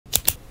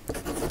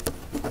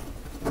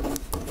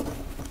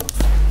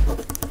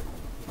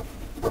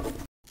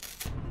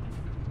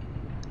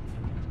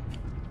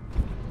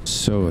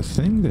So a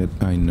thing that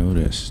I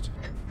noticed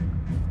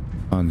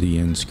on the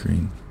end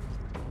screen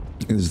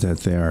is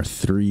that there are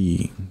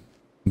 3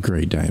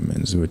 gray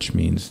diamonds, which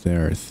means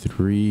there are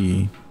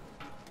 3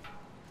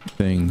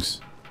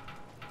 things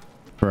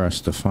for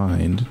us to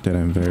find that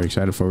I'm very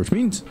excited for, which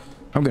means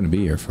I'm gonna be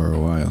here for a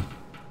while.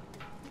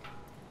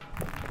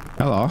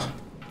 Hello.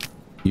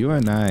 You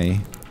and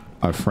I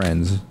are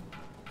friends.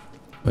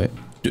 Wait,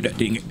 do that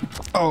thing.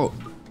 Oh,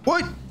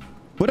 what?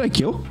 What did I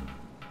kill?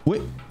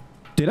 What?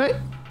 Did I?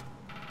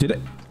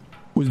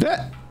 Was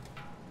that?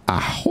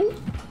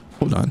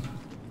 Hold on.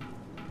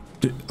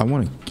 I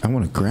want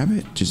to grab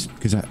it just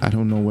because I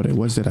don't know what it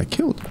was that I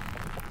killed.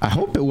 I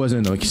hope it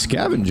wasn't like a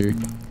scavenger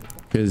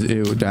because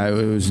it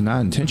was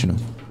not intentional.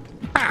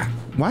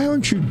 Why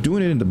aren't you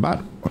doing it in the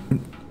bottom?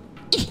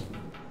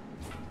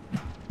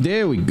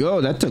 There we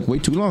go. That took way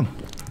too long.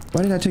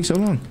 Why did that take so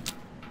long?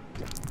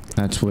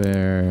 That's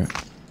where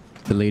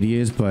the lady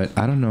is, but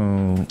I don't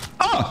know.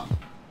 Oh,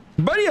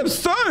 buddy, I'm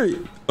sorry.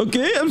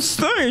 Okay, I'm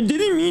sorry. I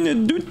didn't mean to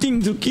do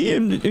things. Okay,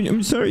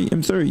 I'm sorry.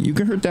 I'm sorry. You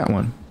can hurt that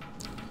one.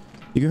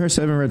 You can hurt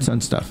 7 Red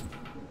Sun stuff.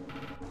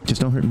 Just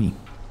don't hurt me.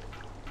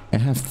 I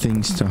have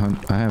things to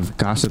hunt. I have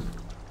gossip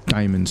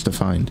diamonds to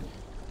find.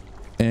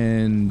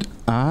 And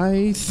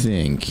I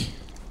think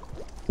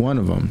one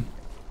of them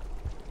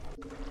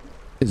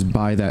is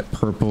by that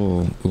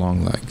purple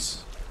long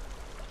legs.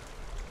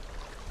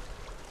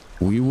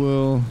 We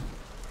will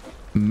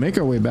make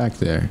our way back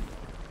there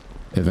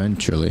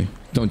eventually.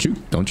 Don't you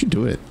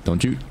do it.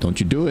 Don't you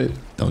do it.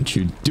 Don't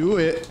you do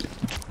it.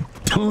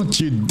 Don't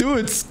you do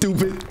it,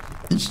 stupid.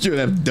 You should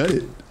have done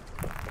it.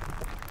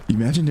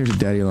 Imagine there's a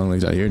daddy long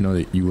legs out here. No,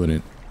 that you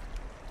wouldn't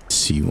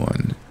see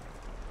one.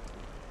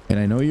 And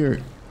I know you're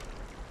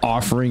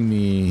offering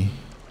me.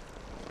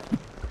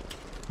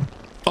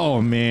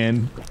 Oh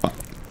man,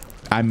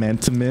 I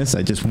meant to miss.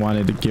 I just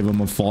wanted to give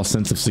him a false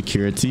sense of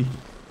security.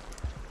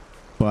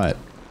 But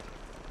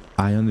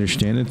I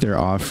understand that they're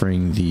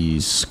offering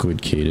these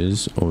squid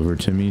catas over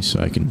to me so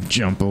I can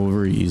jump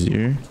over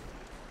easier.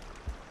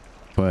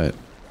 But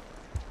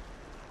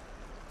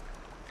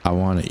I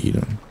want to eat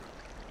them.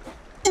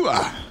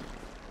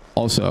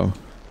 Also,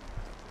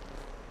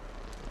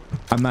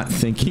 I'm not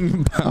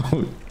thinking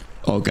about,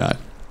 oh god,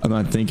 I'm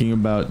not thinking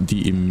about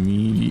the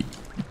immediate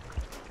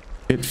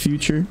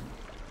future.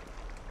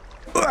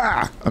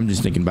 I'm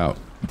just thinking about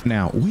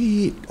now.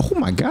 Wait, oh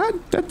my god,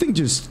 that thing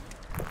just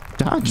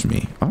dodged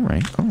me. All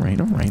right.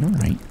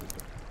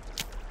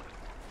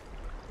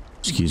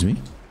 Excuse me.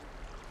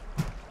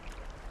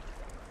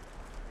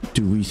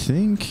 Do we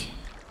think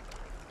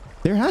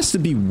there has to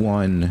be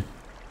one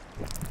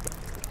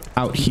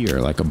out here,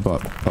 like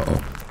above?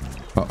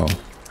 Oh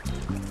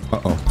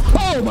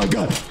my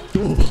god.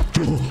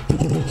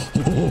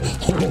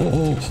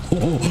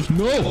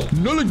 No,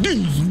 not like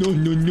this. No,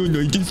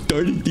 I just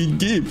started the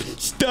game.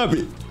 Stop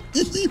it.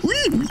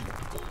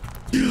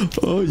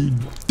 Oh, you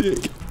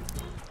dick.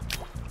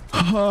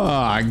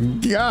 Oh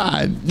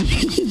god.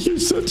 You're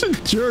such a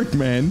jerk,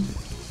 man.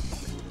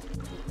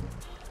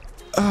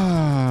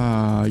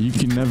 You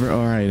can never.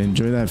 All right,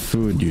 enjoy that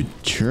food, you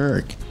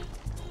jerk.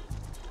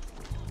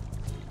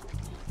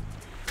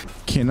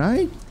 Can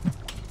I?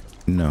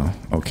 No.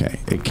 Okay,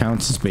 it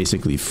counts as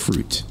basically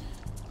fruit.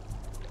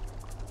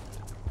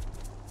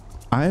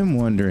 I am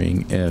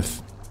wondering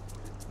if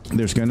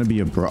there's gonna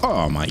be a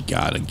oh my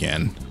god,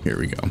 again. Here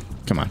we go.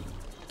 Come on.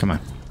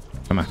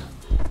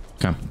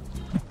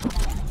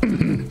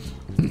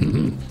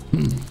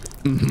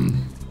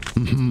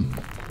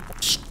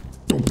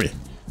 Stupid.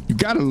 You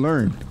gotta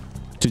learn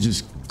to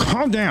just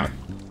calm down.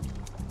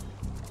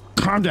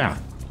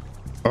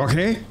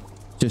 Okay?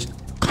 Just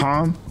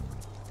calm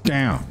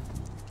down.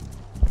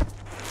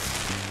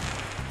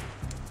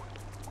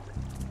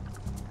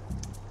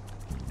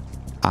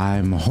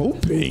 I'm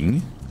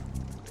hoping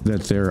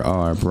that there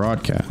are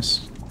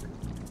broadcasts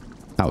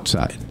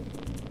outside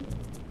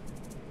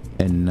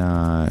and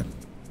not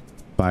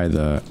by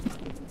the,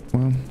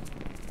 well,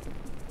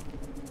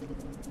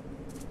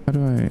 how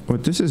do I, well,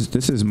 this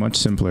is much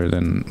simpler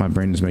than my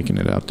brain is making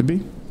it out to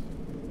be.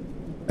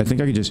 I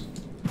think I could just,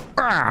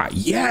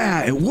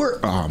 yeah, it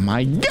worked. Oh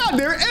my god,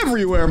 they're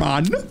everywhere,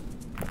 man.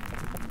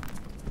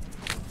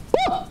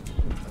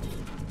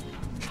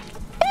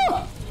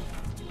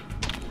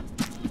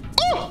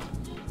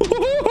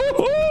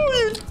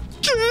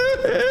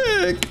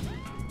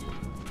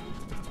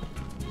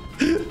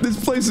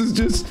 This place is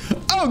just,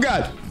 oh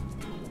god,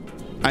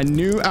 I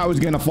knew I was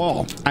gonna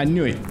fall. I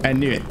knew it.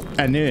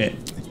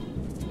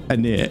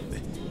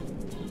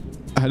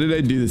 How did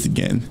I do this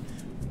again?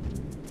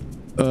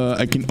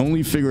 I can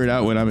only figure it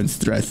out when I'm in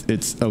stress.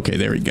 It's okay.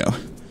 There we go.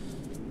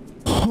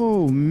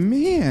 Oh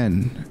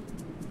man,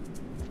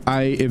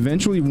 I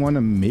eventually want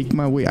to make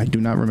my way. I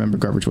do not remember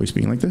garbage waste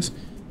being like this,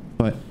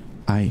 but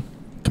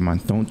come on,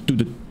 don't do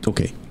the,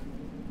 okay.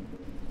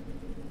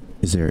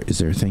 Is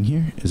there a thing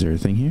here?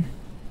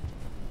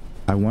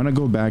 I want to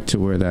go back to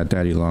where that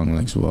daddy long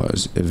legs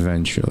was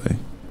eventually.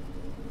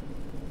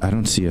 I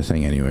don't see a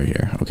thing anywhere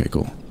here. Okay,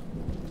 cool.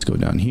 Let's go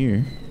down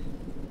here.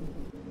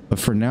 But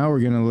for now, we're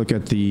going to look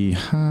at the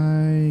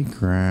high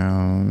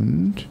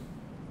ground.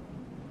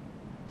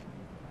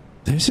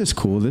 This is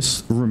cool.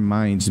 This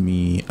reminds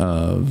me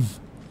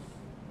of...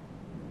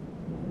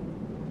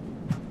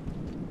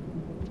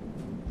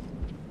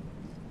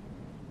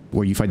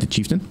 where you fight the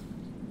chieftain?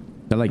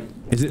 They're like,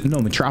 is it? No,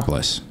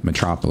 Metropolis.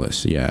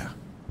 Metropolis, yeah.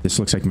 This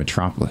looks like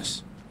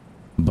Metropolis.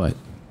 But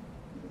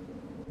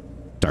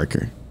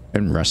darker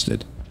and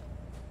rusted.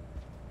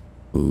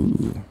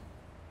 Ooh.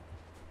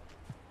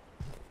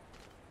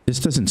 This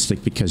doesn't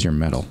stick because you're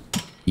metal.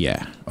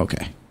 Yeah,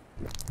 okay.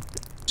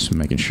 Just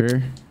making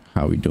sure.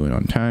 How are we doing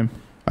on time?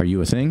 Are you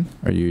a thing?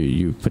 Are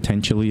you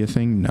potentially a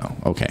thing? No.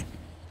 Okay.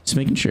 Just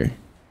making sure.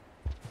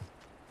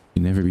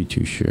 You never be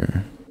too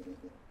sure.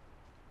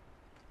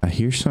 I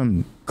hear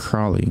some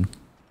crawling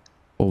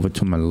over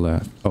to my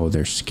left. Oh,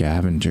 they're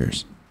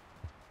scavengers.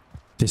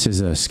 This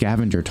is a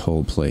scavenger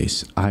toll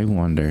place. I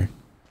wonder,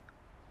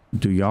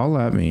 do y'all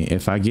let me,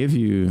 if I give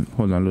you,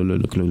 hold on,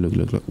 look.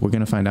 We're going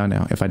to find out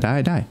now. If I die,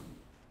 I die.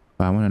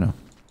 But I want to know.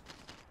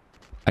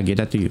 I get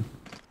that to you.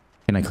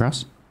 Can I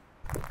cross?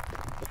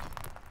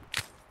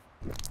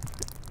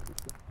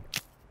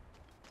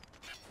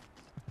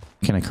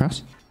 Can I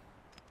cross?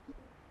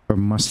 Or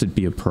must it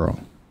be a pearl?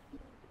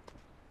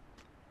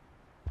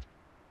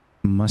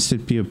 Must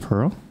it be a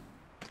pearl?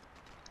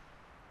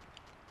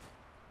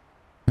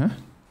 Huh?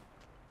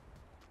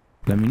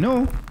 Let me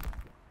know.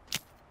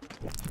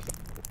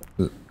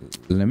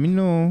 Let me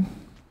know.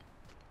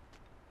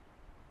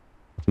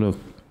 Look.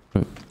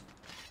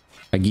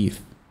 I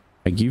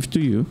give to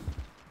you.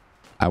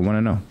 I want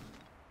to know.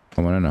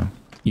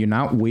 You're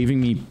not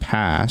waving me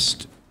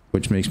past,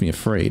 which makes me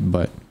afraid,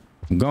 but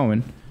I'm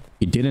going.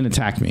 You didn't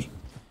attack me.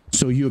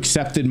 So you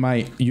accepted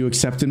my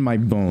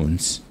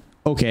bones.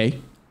 Okay.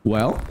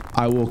 Well,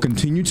 I will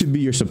continue to be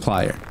your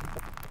supplier.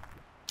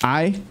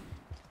 I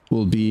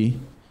will be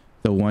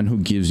the one who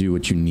gives you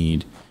what you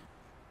need.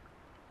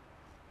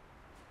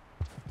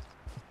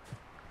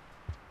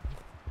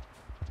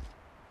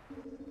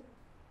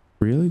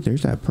 Really?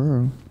 There's that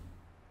pearl.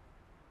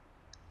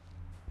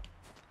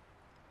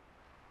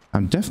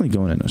 I'm definitely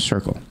going in a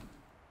circle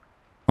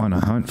on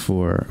a hunt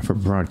for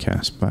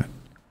broadcast, but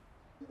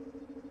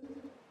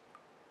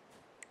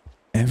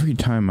every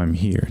time I'm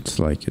here, it's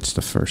like it's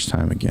the first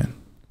time again.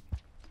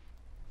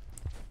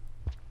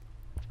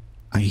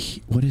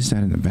 What is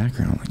that in the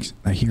background? Like,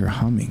 I hear a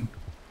humming.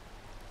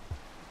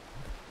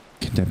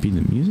 Could that be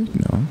the music?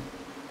 No.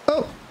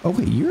 Oh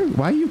wait,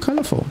 why are you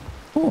colorful?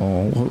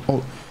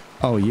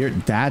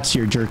 That's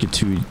your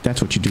jerkitude.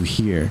 That's what you do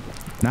here.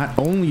 Not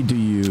only do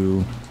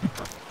you,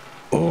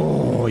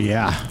 oh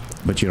yeah,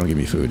 but you don't give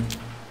me food.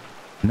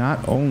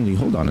 Not only,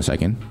 hold on a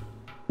second.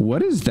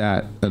 What is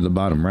that at the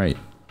bottom right?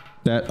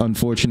 That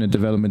unfortunate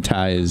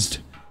developmentized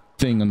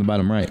thing on the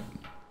bottom right.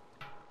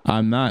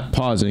 I'm not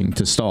pausing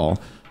to stall.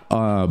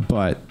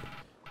 But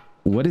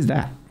what is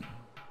that?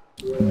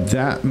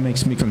 That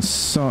makes me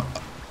concerned.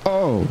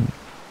 Oh,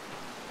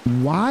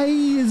 why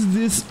is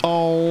this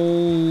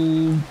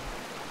all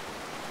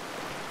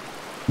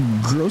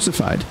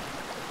grossified?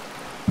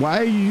 Why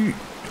are you?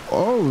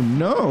 Oh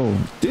no,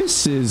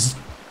 this is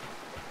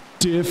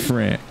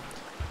different.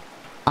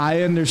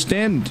 I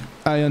understand.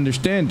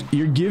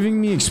 You're giving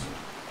me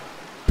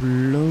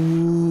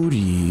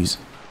explodies.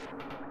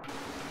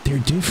 They're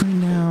different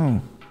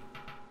now.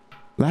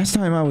 Last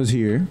time I was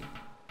here,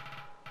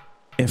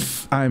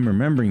 if I'm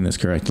remembering this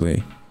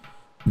correctly,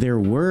 there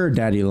were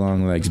daddy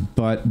long legs,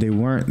 but they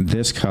weren't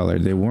this color.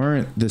 They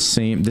weren't the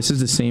same. This is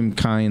the same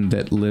kind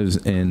that lives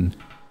in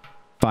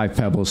 5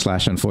 Pebbles /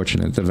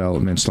 Unfortunate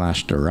Development /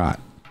 Dorot.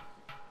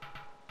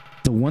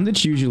 The one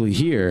that's usually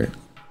here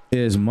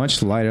is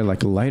much lighter,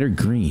 like a lighter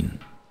green.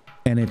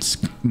 And it's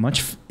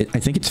I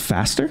think it's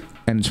faster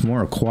and it's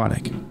more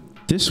aquatic.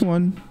 This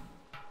one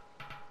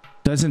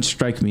doesn't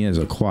strike me as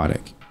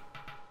aquatic.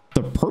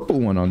 The purple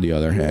one, on the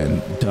other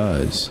hand,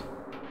 does.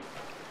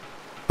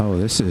 Oh,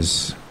 this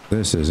is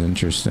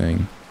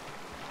interesting.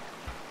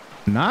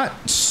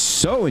 Not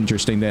so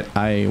interesting that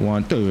I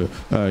want to,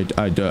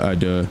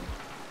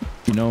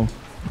 you know,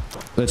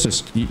 let's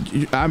just,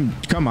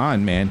 come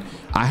on, man.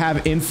 I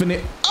have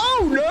infinite,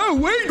 oh no,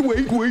 wait.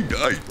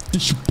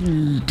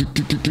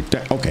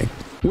 Okay,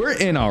 we're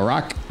in a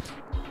rock,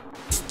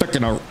 stuck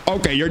in a,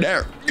 okay, you're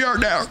there.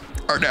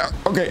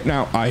 Okay,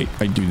 now I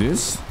do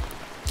this.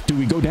 Do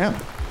we go down?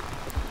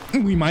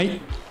 We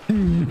might.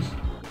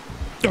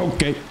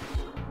 Okay.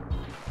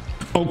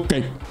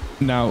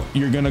 Now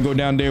you're gonna go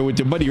down there with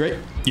your buddy, right?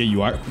 Yeah,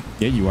 you are.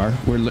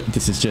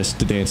 This is just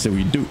the dance that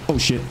we do. Oh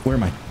shit, where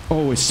am I?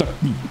 Oh, it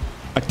sucked me.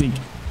 I think.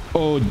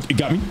 Oh, it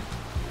got me.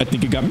 I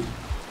think it got me.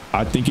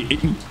 I think it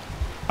ate me.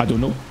 I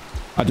don't know.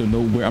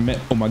 Where I'm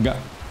at. Oh my god.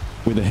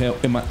 Where the hell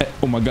am I at?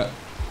 Oh my god.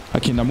 I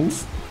cannot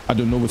move. I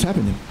don't know what's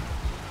happening.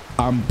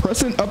 I'm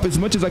pressing up as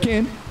much as I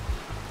can.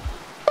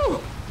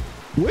 Oh,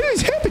 what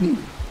is happening?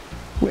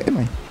 Where am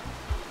I?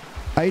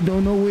 I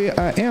don't know where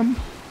I am.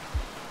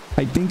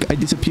 I think I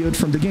disappeared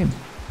from the game.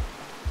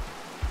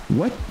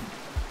 What?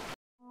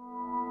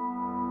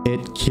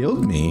 it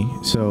killed me.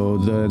 So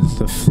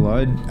the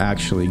flood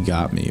actually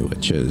got me,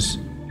 which is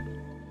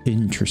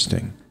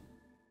interesting.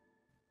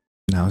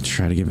 Now let's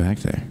try to get back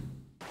there.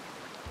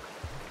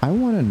 I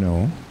want to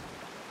know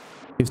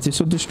if this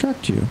will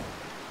distract you.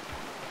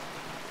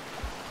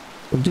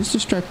 Will this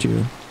distract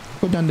you?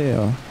 Go down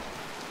there.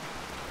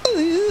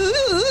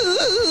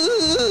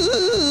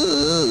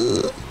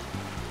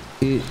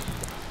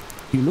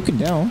 You looking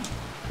down?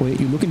 Wait,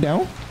 you looking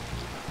down?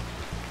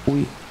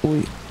 Wait.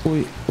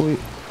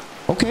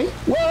 Okay.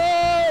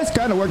 Whoa, it's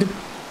kind of working.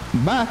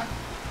 Bye.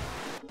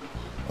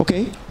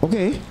 Okay,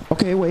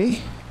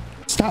 wait.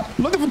 Stop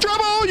looking for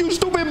trouble, you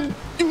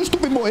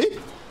stupid boy.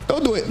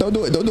 Don't do it.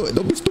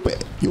 Don't be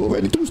stupid. You're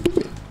already too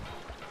stupid.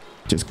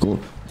 Just go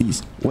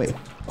these way.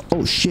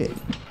 Oh, shit.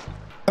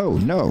 Oh,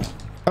 no.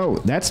 Oh,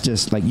 that's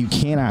just like you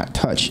cannot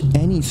touch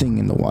anything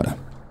in the water.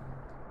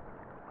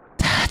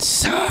 That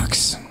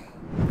sucks.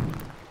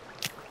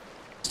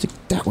 Stick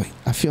that way.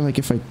 I feel like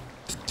if I...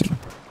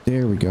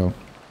 There we go.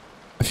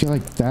 I feel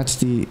like that's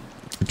the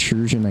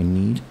protrusion I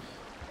need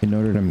in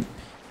order to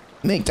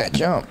make that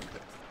jump.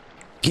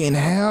 Can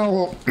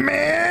help,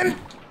 man.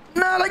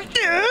 Not like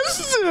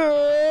this.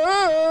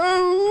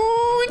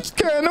 Oh, it's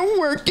kind of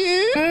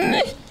working.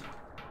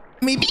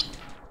 Maybe.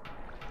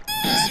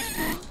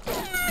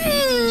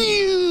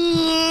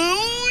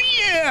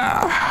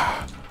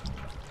 Yeah.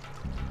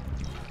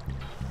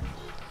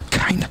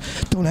 Kinda.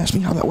 Don't ask me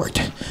how that worked.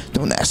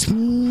 Don't ask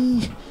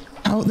me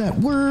how that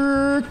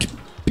worked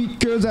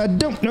because I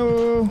don't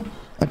know.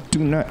 I do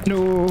not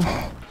know.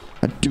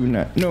 I do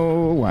not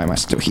know. Why am I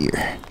still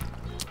here?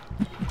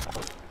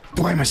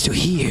 Why am I still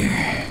here?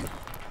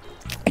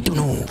 I don't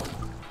know.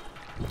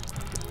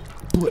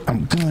 But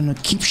I'm gonna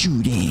keep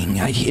shooting.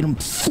 I hit him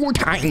 4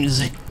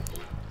 times.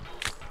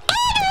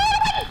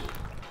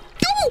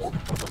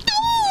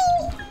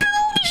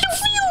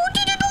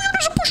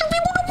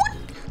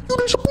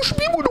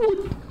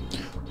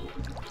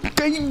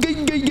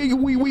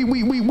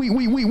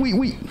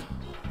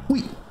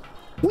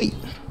 Wait.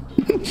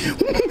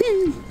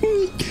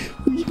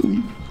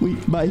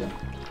 Bye.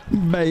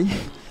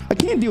 I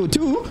can't deal with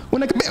 2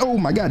 when I can. Oh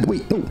my god,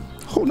 wait, no.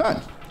 Hold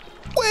on.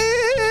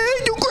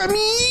 Wait, don't grab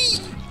me.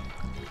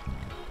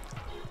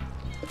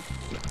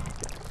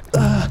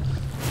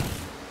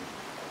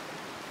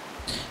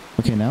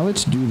 Okay, now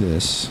let's do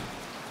this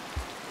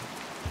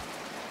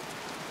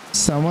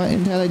somewhat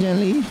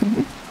intelligently.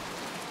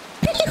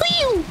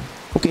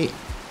 Okay. I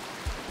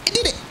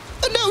did it.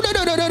 Oh, no.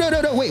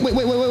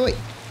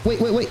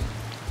 Wait.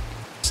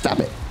 Stop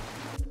it.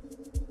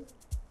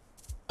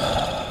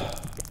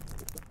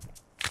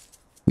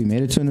 We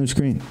made it to a new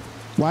screen.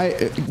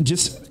 Why?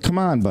 Just come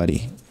on,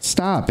 buddy.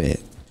 Stop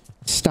it.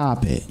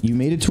 You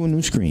made it to a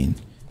new screen.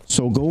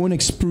 So go and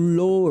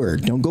explore.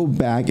 Don't go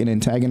back and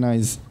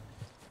antagonize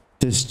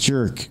this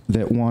jerk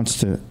that wants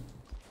to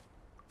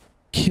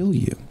kill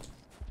you.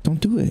 Don't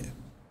do it.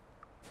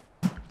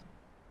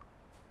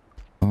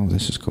 Oh,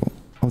 this is cool.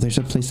 Oh, there's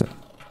a place that...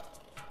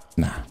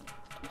 Nah,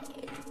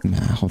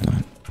 hold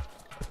on.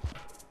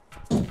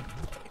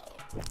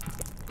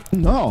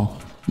 No,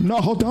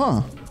 hold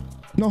on.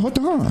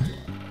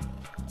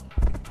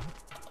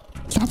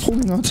 Stop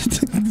holding on to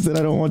things that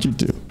I don't want you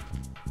to.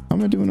 I'm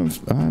not doing them.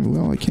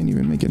 Well, I can't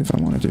even make it if I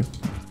wanted to.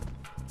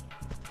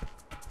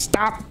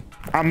 Stop.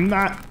 I'm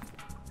not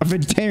a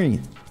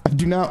vegetarian. I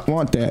do not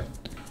want that.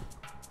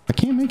 I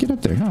can't make it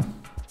up there, huh?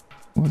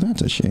 Well,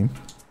 that's a shame.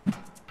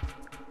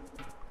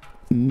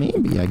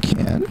 Maybe I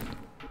can.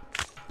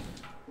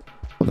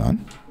 Hold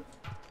on.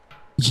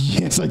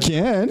 Yes, I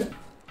can.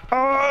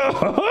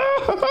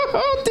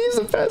 Oh, he's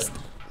the best.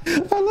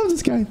 I love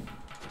this guy.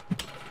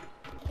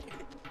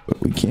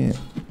 But we can't.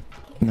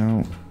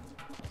 No.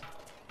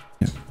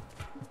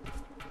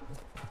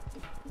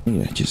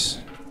 Yeah,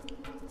 just...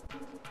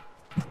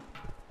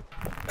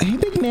 Hey,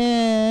 big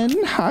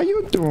man. How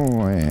you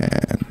doing?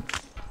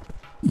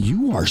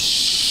 You are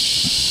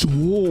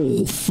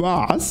so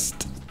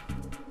fast.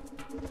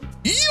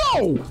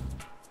 Yo!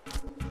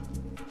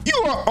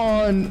 You are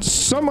on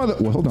some other...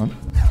 Well, hold on.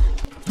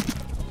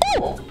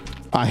 Oh!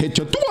 I hit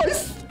you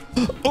twice.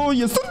 Oh,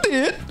 yes, I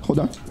did. Hold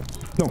on.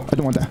 No, I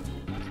don't want that.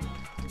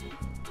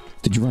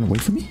 Did you run away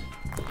from me?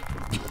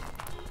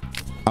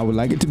 I would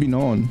like it to be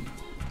known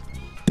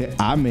that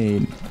I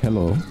made...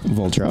 Hello,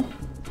 Vulture.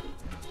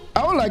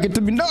 I would like it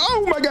to be known...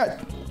 Oh, my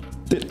God.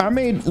 That I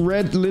made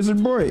Red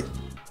Lizard Boy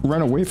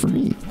run away from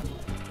me.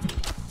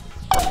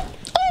 Oh,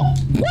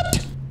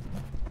 what?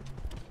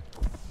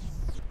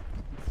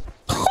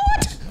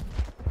 What?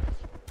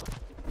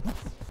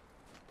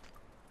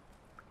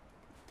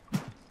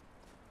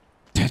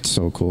 That's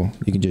so cool.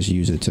 You can just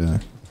use it to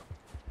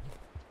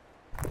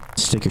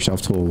stick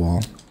yourself to a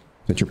wall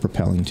that you're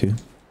propelling to.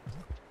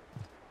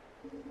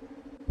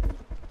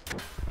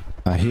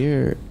 I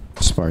hear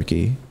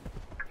Sparky.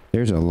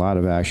 There's a lot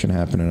of action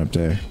happening up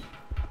there.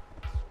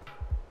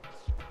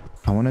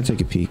 I want to take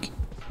a peek.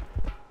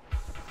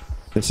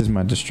 This is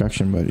my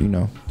destruction, but you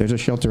know, there's a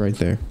shelter right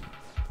there.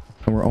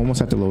 And we're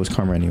almost at the lowest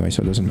karma anyway,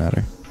 so it doesn't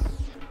matter.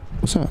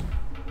 What's up?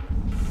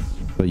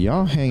 But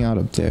y'all hang out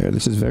up there.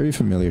 This is very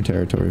familiar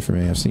territory for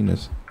me. I've seen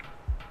this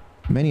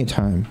many a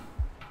time.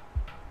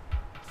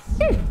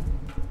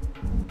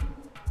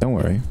 Don't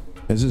worry.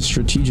 This is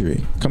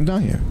strategery. Come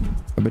down here.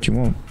 I bet you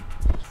won't.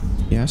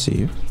 Yeah, I see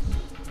you.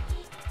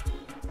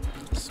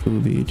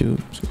 Scooby-Doo.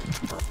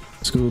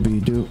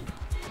 Scooby-Doo.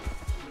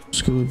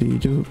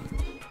 Scooby-Doo.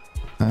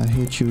 I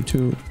hate you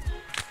too.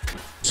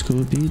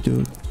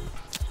 Scooby-Doo.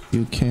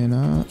 You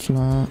cannot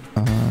fly.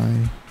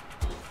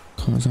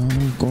 Cause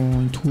I'm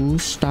going to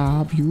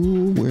stop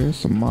you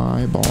with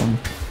my bomb.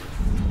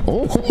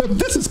 Oh,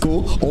 this is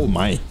cool. Oh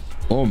my.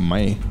 Oh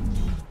my.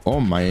 Oh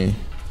my.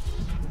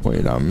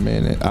 Wait a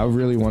minute. I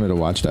really wanted to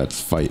watch that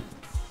fight.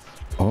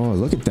 Oh,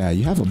 look at that.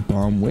 You have a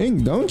bomb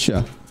wing, don't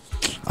you?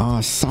 Ah,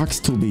 sucks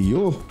to be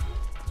you.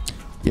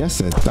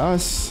 Yes, it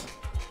does.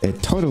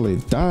 It totally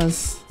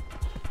does.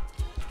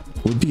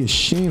 Would be a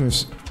shame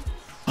if...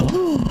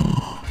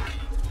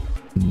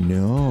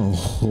 No,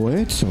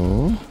 wait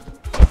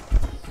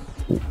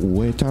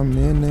a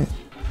minute.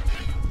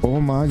 Oh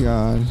my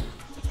god.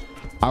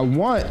 I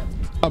want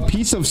a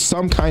piece of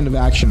some kind of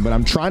action, but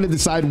I'm trying to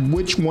decide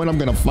which one I'm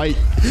gonna fight.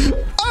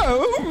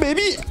 Oh,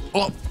 maybe.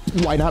 Oh,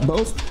 why not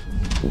both?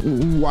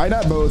 Why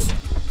not both?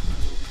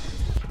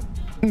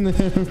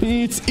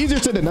 It's easier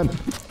said than done.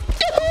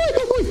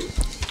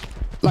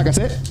 Like I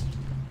said,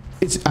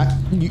 it's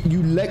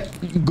you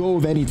let go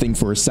of anything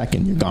for a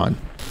second, you're gone.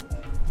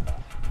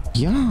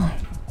 Yeah,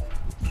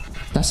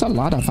 that's a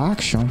lot of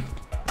action.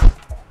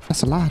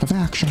 That's a lot of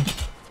action.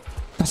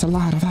 That's a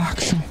lot of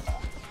action.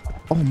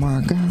 Oh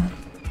my god.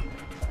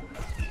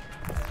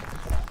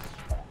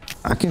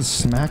 I can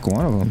smack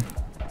one of them.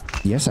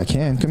 Yes, I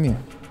can. Come here.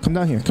 Come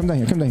down here. Come down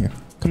here. Come down here.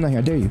 Come down here.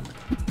 I dare you.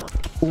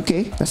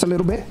 Okay, that's a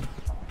little bit.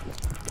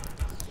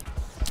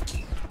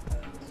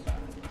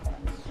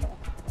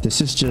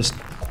 This is just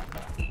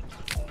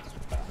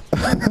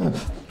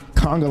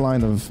conga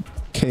line of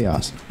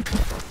chaos.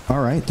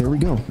 All right, there we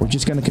go. We're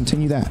just gonna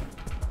continue that.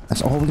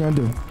 That's all we're gonna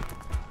do.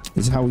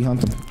 This is how we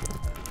hunt them.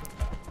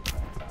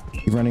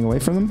 You running away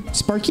from them,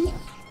 Sparky?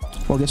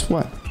 Well, guess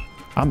what?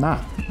 I'm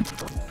not.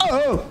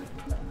 Oh!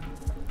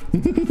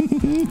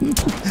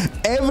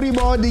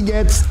 Everybody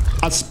gets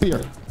a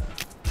spear.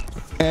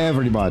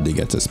 Everybody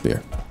gets a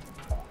spear.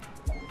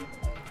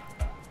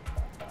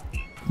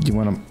 Do you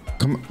want to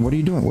come? What are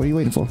you doing? What are you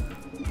waiting for?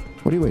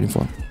 What are you waiting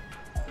for?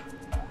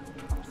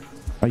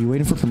 Are you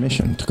waiting for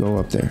permission to go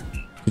up there?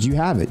 Because you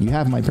have it. You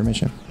have my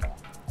permission.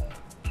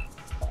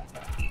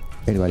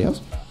 Anybody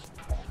else?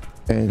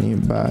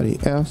 Anybody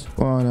else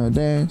wanna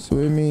dance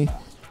with me?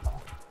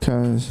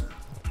 Cause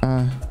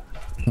I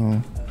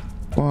don't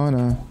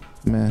wanna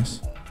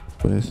mess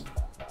with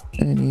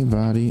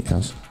anybody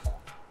else.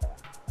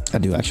 I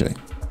do actually.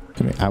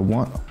 Come here. I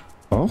want.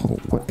 Oh,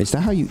 what is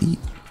that? How you eat?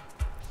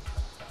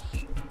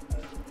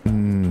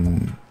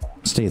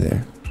 Stay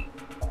there.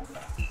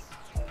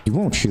 You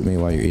won't shoot me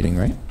while you're eating,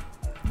 right?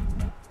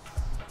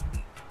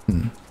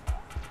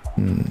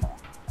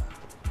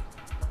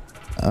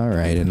 All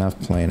right, enough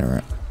playing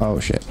around. Oh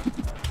shit.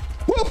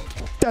 Whoa,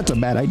 that's a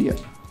bad idea.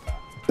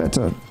 That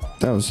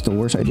was the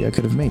worst idea I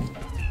could have made.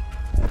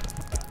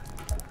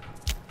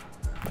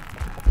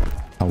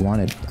 I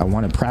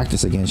wanted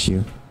practice against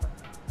you.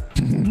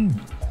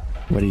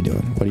 What are you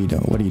doing? What are you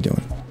doing? What are you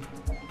doing?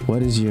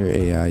 What is your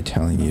AI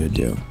telling you to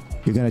do?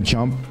 You're gonna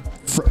jump.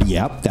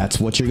 Yep, that's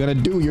what you're gonna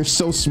do. You're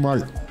so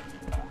smart.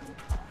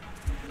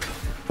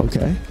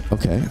 Okay,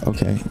 okay,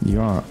 okay.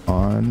 You are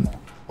on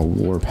a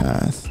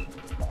warpath.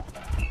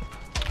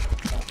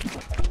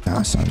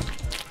 Ah, son.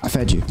 I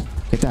fed you.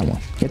 Get that one.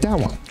 Get that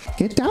one.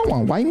 Get that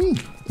one. Why me?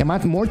 Am I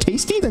more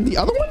tasty than the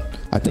other one?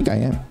 I think I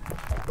am.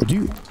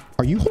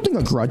 Are you holding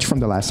a grudge from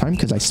the last time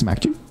because I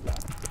smacked you?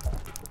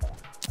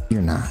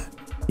 You're not.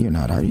 You're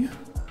not, are you?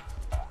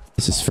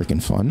 This is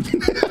freaking fun.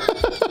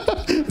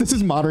 This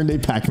is modern day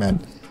Pac-Man,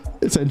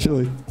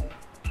 essentially.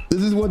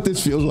 This is what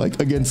this feels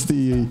like against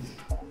the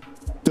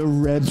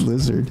red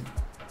lizard.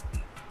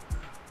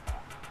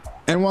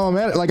 And while I'm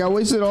at it, like I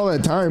wasted all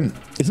that time.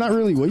 It's not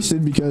really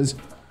wasted because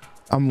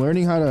I'm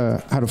learning how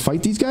to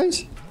fight these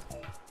guys.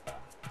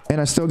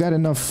 And I still got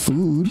enough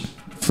food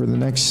for the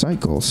next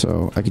cycle,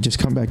 so I could just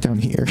come back down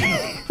here.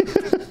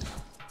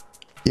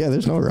 Yeah,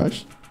 there's no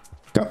rush.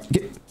 Go,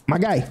 get my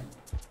guy.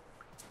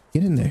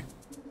 Get in there.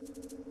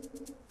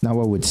 Now,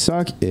 what would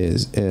suck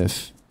is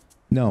if...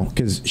 No,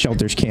 because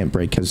shelters can't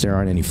break because there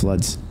aren't any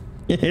floods.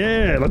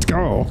 Yeah, let's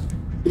go.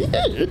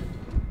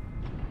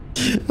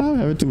 I'm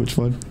having too much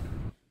fun.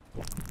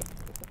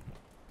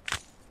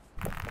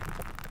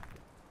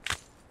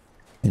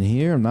 And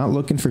here, I'm not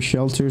looking for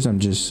shelters. I'm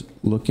just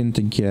looking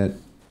to get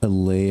a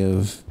lay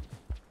of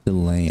the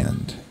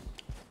land.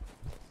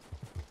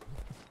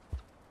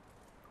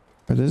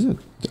 What is it?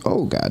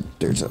 Oh, God.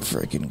 There's a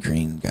freaking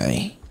green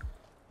guy.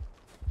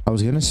 I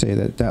was going to say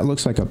that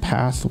looks like a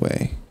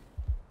pathway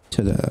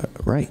to the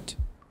right.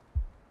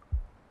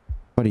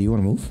 Buddy, you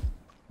want to move?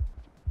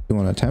 You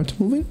want to attempt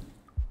moving?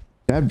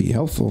 That'd be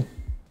helpful.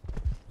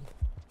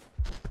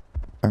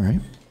 All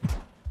right.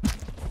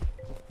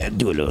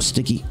 Do a little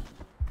sticky.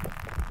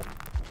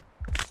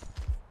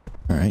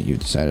 right, you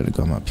decided to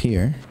come up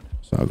here.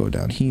 So I'll go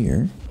down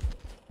here.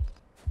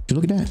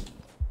 Look at that.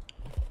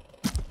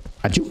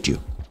 I juked you.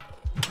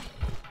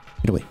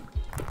 Get away.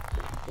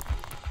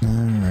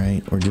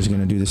 Alright, we're just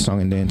gonna do this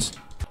song and dance.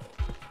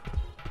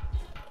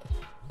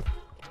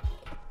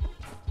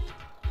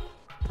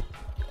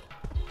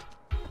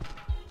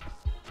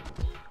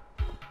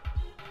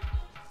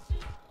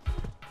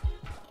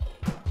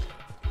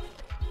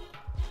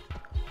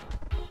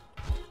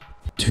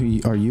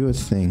 Are you a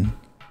thing?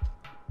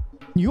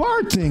 You are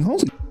a thing,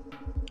 holy.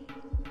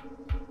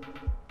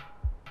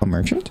 A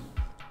merchant?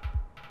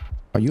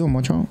 Are you a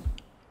machon?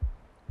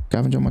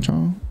 Scavenger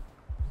machon?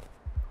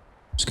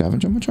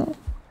 Scavenger machon?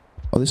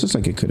 Oh, this looks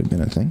like it could have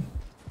been a thing.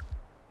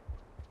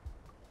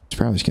 It's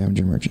probably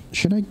scavenger merchant.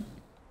 Should I?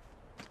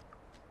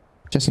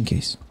 Just in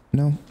case.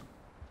 No.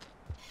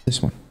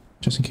 This one.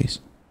 Just in case.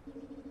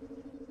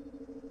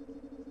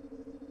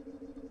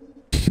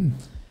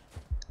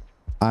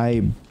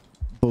 I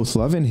both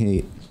love and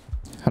hate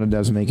how it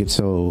does make it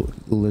so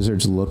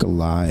lizards look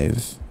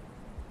alive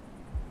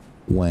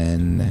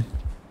when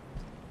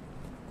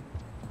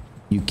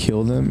you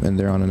kill them and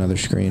they're on another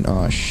screen.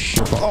 Oh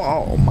shit.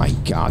 Oh my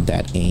god,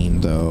 that aim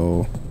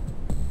though.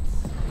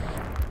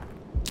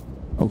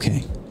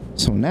 Okay,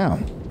 so now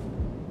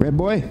red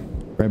boy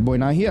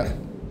not here.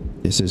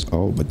 This is,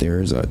 oh, but there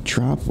is a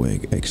drop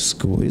wig.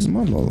 Excuse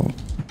my lolo.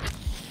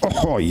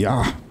 Oh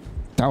yeah,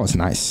 that was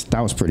nice. That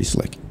was pretty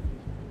slick.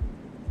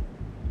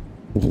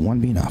 Will one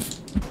be enough?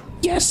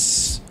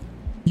 Yes!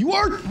 You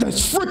are,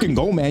 let's freaking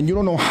go, man. You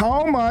don't know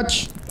how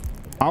much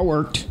I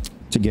worked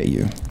to get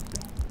you.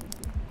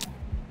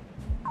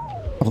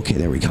 Okay,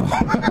 there we go.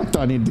 I thought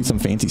I needed to do some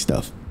fancy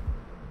stuff.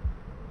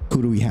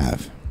 Who do we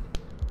have?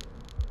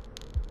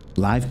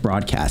 Live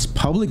broadcast.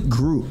 Public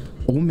group.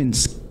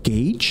 Omen's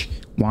Gage?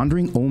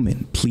 Wandering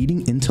Omen.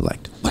 Pleading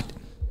intellect. What?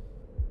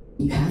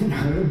 You haven't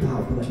heard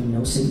about what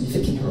no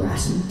significant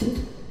harassment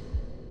did?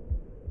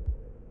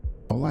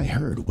 All I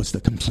heard was the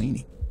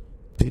complaining.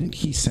 Didn't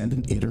he send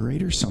an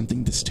iterator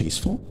something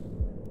distasteful?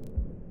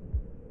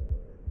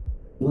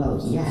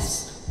 Well,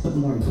 yes, but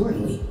more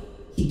importantly,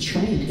 he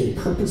trained a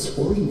purposed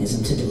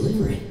organism to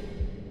deliver it.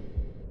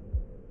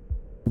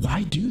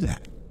 Why do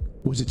that?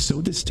 Was it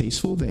so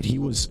distasteful that he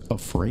was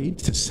afraid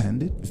to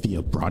send it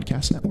via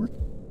broadcast network?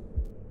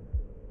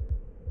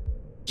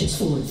 Just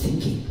forward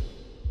thinking.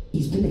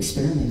 He's been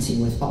experimenting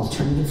with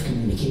alternative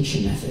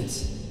communication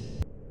methods,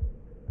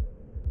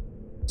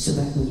 so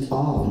that we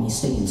all may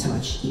stay in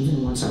touch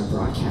even once our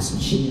broadcast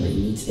machinery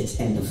meets its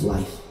end of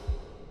life.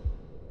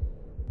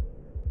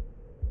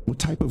 What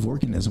type of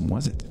organism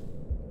was it?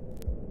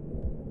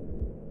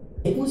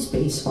 It was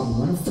based on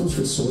one of those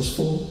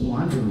resourceful,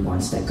 wandering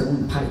ones that go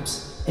in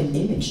pipes. An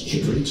image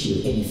should reach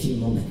you in a few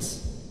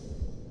moments.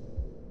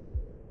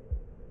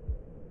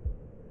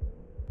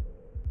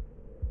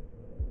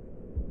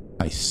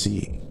 I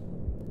see.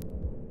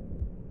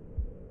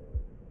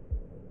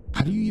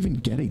 How do you even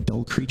get a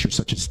dull creature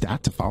such as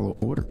that to follow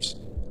orders?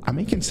 I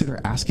may consider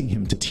asking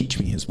him to teach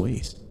me his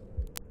ways.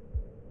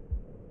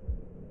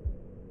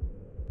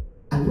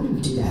 I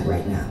wouldn't do that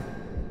right now.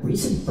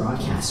 Recent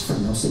broadcasts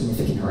from no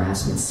significant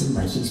harassment seem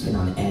like he's been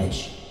on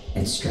edge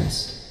and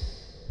stressed.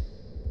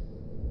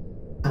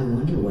 I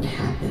wonder what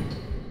happened.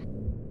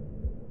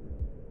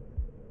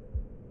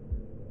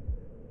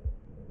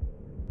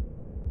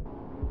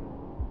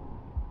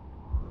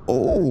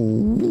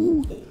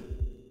 Oh,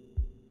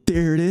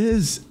 there it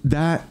is.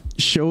 That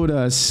showed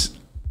us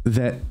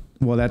that,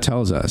 well, that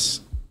tells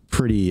us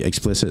pretty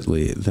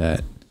explicitly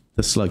that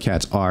the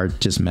slugcats are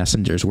just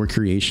messengers. We're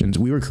creations.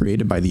 We were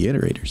created by the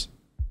iterators.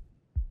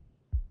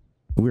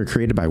 We were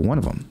created by one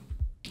of them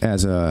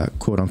as a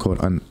quote unquote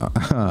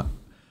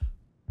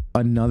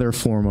another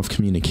form of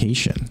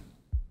communication.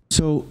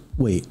 So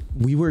wait,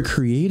 we were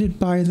created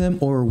by them,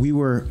 or we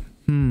were,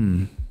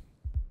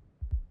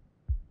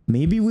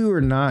 maybe we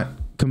were not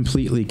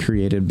completely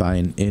created by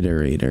an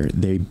iterator.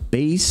 They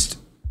based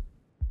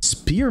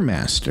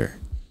Spearmaster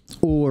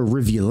or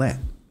Rivulet.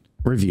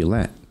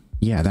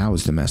 Yeah, that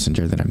was the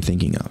messenger that I'm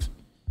thinking of.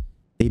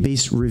 They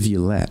based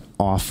Rivulet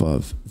off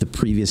of the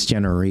previous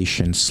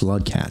generation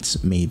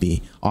slugcats,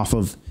 maybe off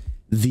of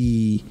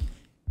the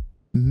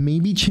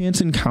maybe chance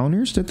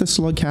encounters that the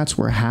slugcats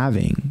were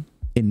having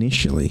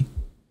initially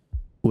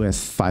with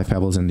Five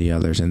Pebbles and the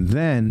others, and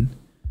then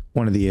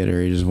one of the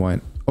iterators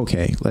went,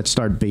 okay, let's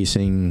start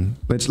basing,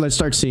 let's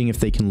start seeing if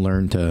they can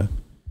learn to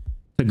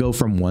go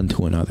from one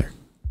to another.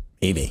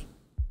 Maybe,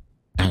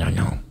 I don't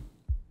know,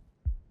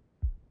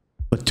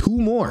 but two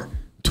more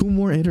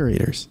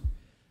iterators.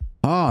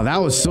 Oh, that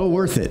was so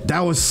worth it.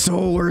 That was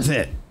so worth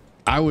it.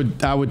 I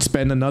would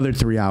spend another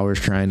 3 hours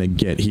trying to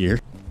get here.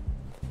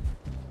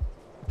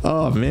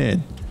 Oh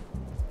man,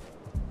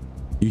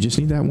 you just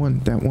need that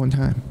one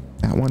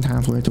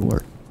time for it to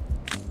work.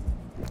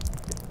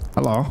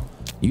 Hello,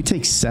 you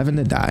take 7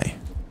 to die.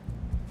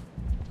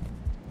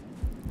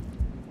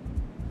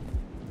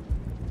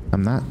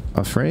 I'm not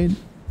afraid,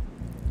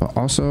 but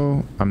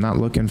also I'm not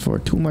looking for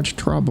too much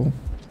trouble.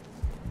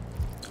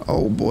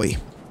 Oh boy.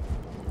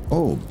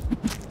 Oh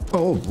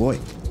boy.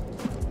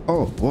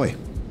 Oh boy.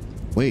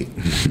 Wait.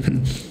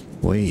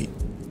 Wait.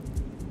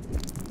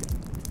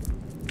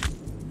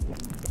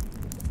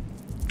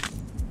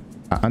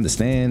 I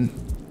understand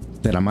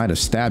that I might have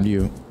stabbed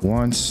you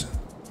once,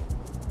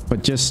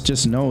 but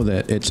just know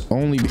that it's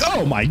only.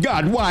 Oh my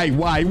God!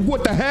 Why?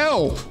 What the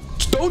hell?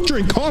 Don't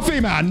drink coffee,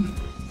 man.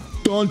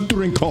 Don't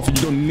drink coffee.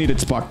 You don't need it,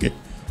 Sparky.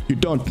 You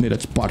don't need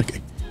it,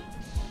 Sparky.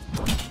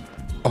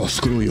 Oh,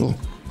 screw you,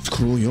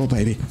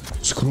 baby.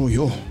 Screw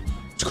you.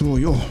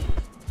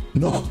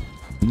 No.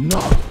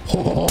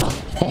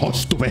 Oh,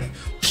 stupid.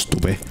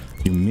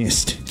 You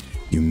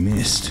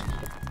missed.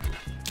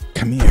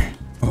 Come here.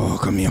 Oh,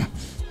 come here.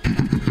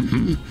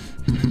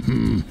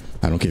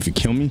 I don't care if you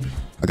kill me.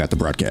 I got the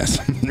broadcast.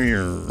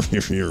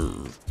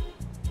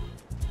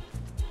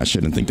 I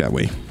shouldn't think that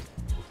way.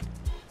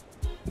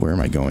 Where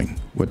am I going?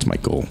 What's my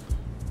goal?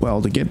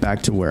 Well, to get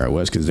back to where I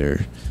was, because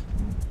there's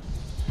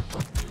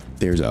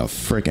a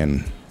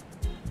freaking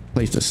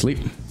place to sleep.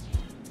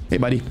 Hey,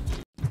 buddy.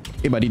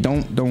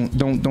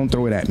 Don't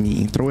throw it at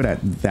me. Throw it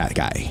at that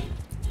guy.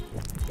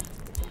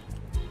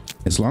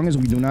 As long as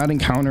we do not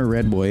encounter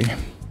Red Boy,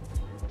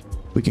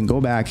 we can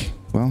go back.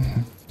 Well,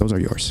 those are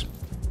yours.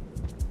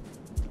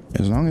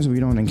 As long as we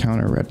don't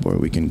encounter Red Boy,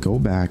 we can go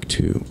back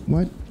to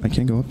what? I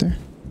can't go up there?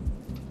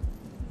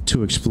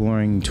 To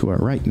exploring to our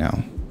right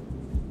now.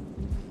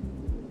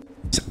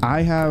 So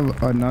I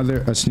have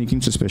a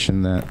sneaking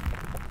suspicion that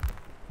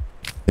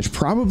there's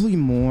probably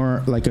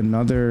more like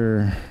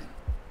another.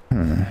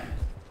 Oh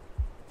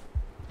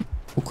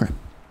crap.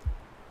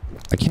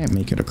 I can't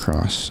make it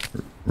across,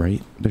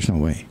 right? There's no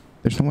way.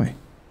 No,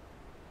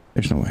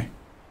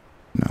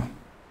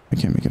 I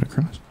can't make it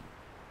across.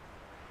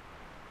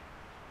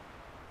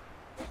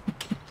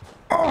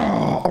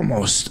 Oh,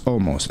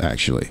 almost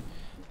actually.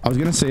 I was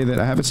gonna say that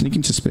I have a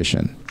sneaking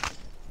suspicion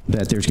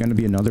that there's gonna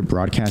be another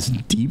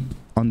broadcast deep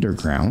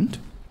underground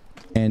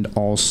and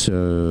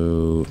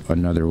also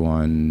another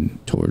one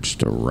towards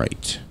the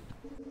right.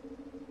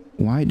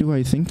 Why do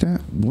I think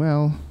that?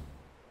 Well,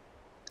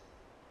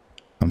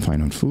 I'm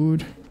fine on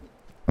food.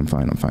 I'm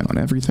fine on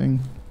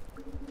everything.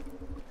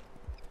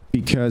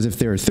 Because if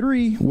there are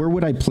three, where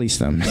would I place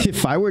them?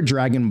 If I were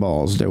Dragon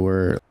Balls that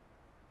were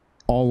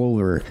all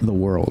over the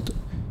world,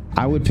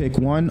 I would pick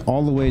one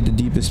all the way to the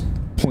deepest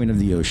point of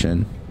the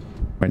ocean.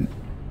 Right?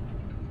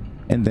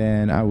 And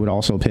then I would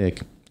also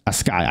pick a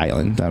Sky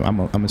Island.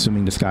 I'm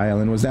assuming the Sky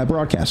Island was that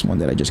broadcast one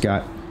that I just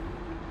got.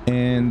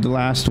 And the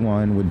last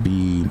one would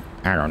be,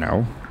 I don't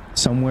know,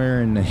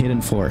 somewhere in the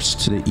hidden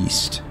forest to the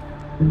east.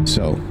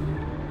 So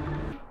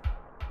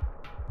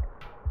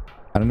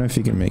I don't know if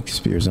you can make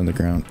spears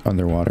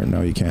underwater.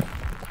 No, you can't.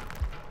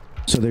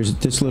 So there's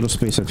this little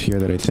space up here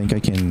that I think I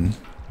can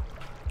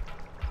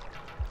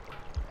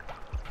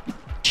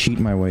cheat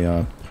my way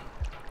up.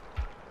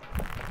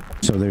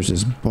 So there's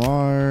this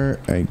bar.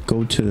 I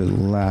go to the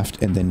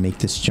left and then make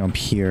this jump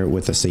here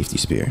with a safety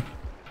spear.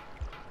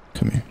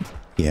 Come here.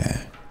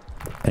 Yeah.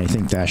 And I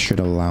think that should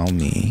allow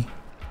me.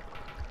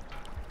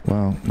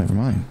 Well, never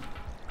mind.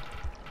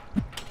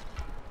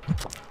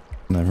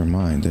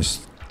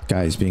 This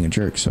guy's being a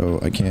jerk, so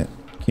I can't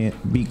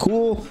be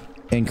cool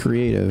and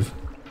creative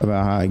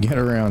about how I get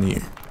around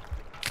here.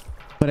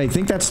 But I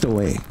think that's the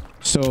way.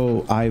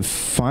 So I've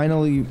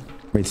finally,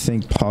 I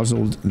think,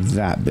 puzzled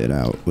that bit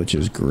out, which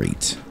is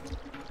great.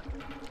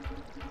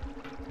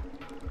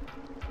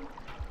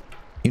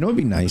 You know, it'd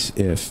be nice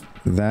if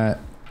that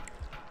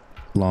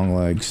long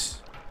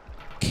legs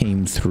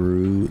came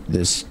through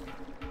this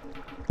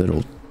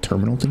little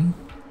terminal thing.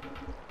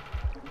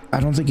 I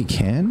don't think it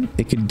can.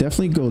 It could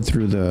definitely go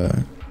through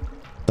the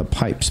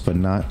pipes, but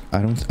not.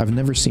 I've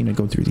never seen it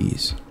go through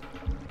these.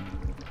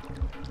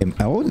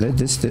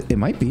 It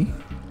might be.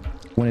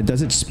 When it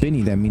does it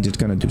spinny, that means it's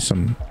gonna do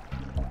some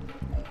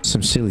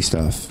silly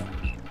stuff.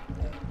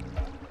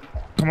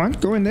 Come on,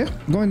 go in there.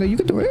 You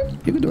can do it.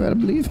 I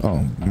believe.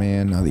 Oh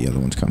man, now the other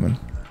one's coming.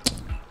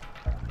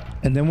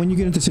 And then when you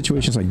get into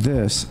situations like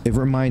this, it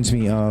reminds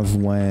me of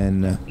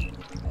when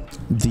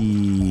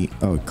the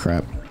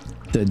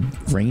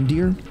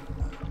reindeer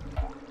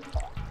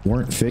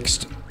weren't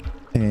fixed,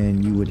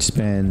 and you would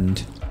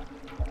spend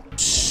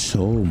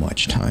so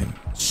much time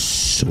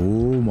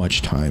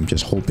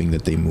just hoping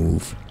that they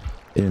move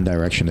in a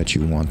direction that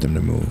you want them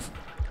to move.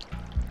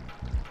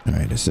 All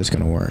right, is this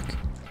gonna work?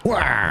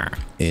 Wah!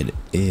 It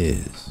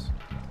is.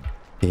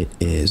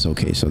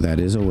 Okay, so that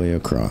is a way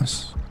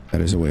across.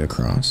 This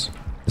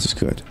is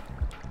good.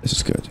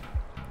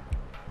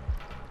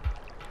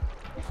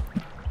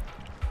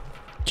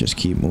 Just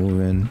keep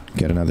moving.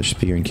 Get another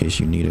spear in case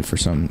you need it for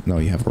some. No,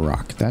 you have a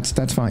rock.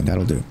 That's fine.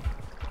 That'll do.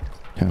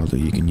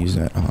 You can use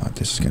that. Oh,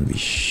 this is gonna be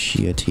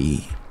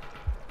shitty.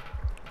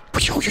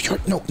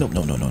 No.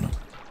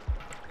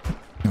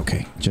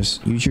 Okay,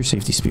 just use your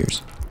safety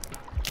spears.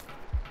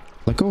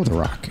 Let go of the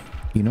rock.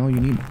 You know, you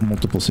need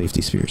multiple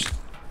safety spears.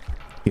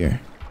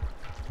 Here.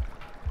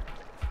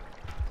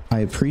 I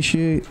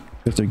appreciate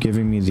if they're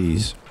giving me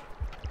these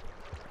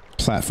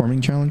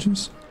platforming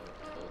challenges.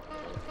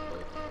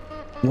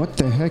 What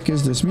the heck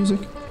is this music?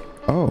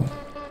 Oh.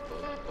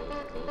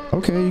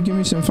 Okay, you give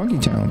me some Funky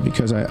Town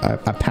because I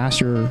passed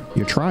your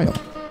trial.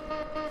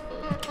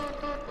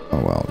 Oh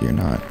well, you're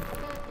not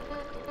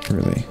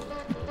really.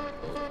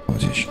 Oh,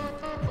 this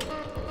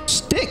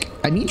stick!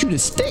 I need you to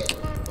stick.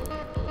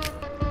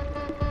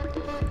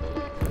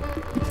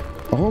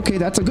 Oh, okay,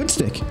 that's a good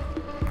stick.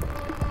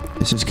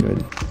 This is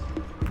good.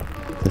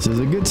 This is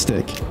a good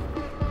stick.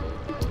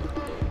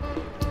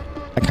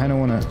 I kind of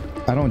want to.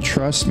 I don't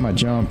trust my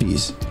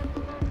jumpies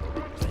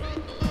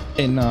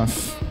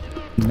enough.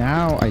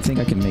 Now I think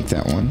I can make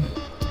that one.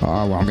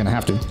 Oh, well, I'm gonna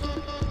have to.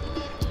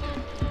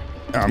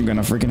 I'm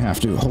gonna freaking have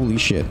to. Holy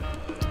shit.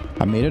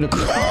 I made it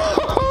across.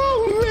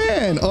 Oh,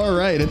 man. All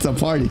right, it's a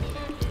party.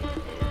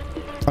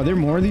 Are there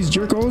more of these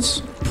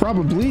jerkos?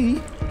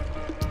 Probably.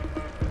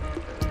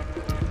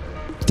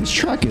 This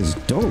track is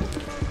dope.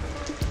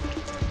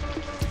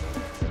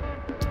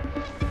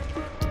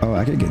 Oh,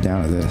 I could get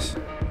down to this.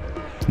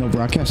 No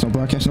broadcast, no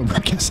broadcast, no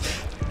broadcast.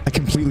 I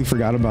completely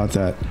forgot about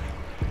that.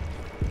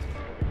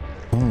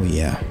 Oh,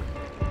 yeah.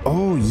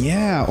 Oh,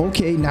 yeah.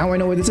 Okay, now I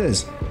know what this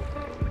is.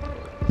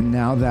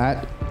 Now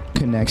that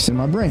connects in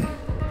my brain.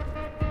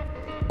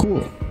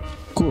 Cool.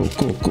 Cool,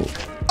 cool, cool.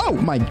 Oh,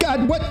 my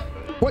God. What?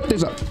 What?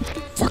 There's a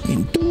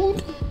fucking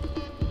dude.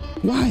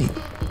 Why?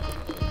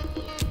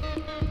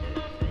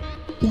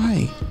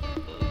 Why?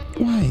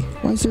 Why?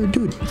 Why is there a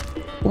dude?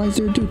 Why is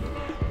there a dude?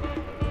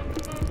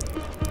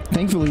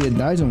 Thankfully, it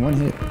dies in one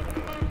hit.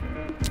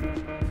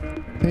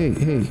 Hey,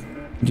 hey.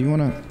 Do you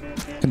want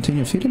to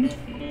continue feeding me?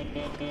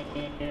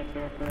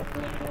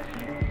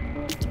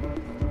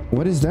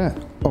 What is that?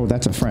 Oh,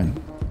 that's a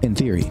friend. In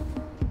theory.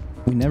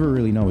 We never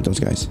really know with those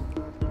guys.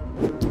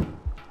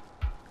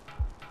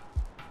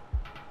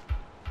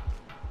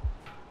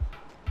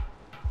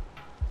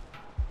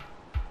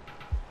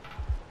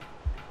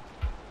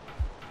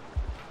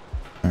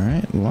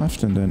 Alright,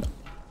 left and then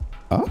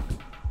up?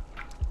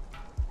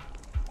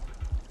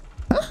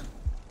 Huh?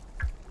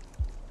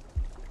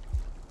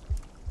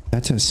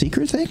 That's a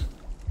secret thing?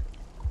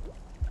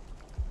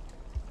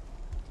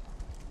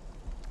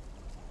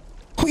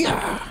 Oh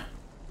yeah!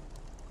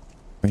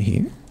 Right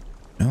here?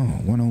 No,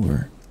 one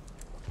over.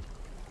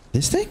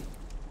 This thing?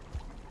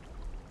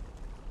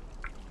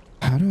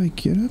 How do I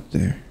get up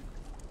there?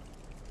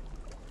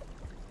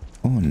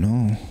 Oh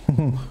no.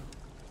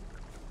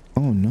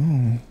 Oh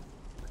no.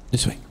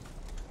 This way.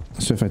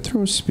 So if I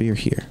throw a spear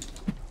here.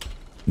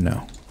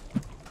 No.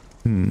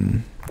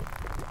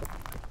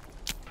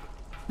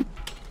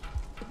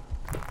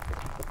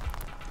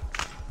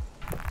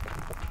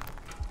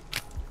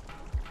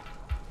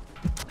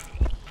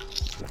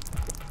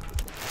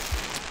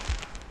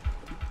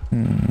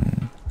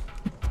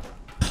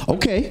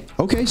 Okay,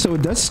 okay, so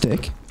it does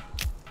stick.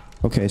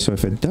 Okay, so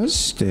if it does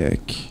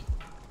stick,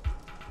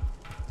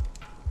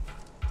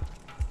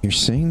 you're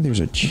saying there's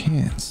a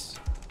chance.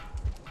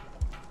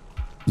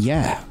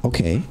 Yeah,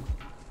 okay.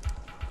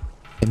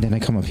 And then I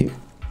come up here.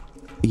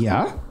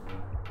 Yeah?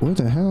 Where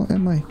the hell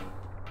am I?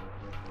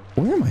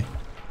 Where am I?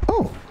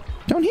 Oh,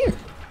 down here.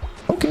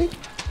 Okay.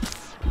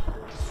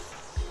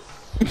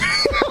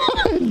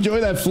 Enjoy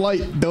that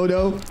flight,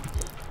 Dodo.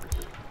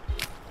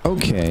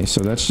 Okay,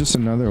 so that's just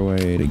another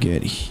way to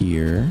get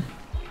here.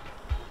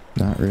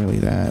 Not really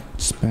that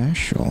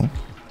special.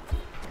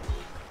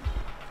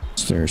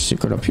 Is there a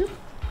secret up here?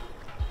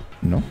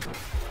 No.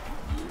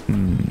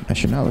 I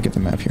should not look at the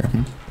map here.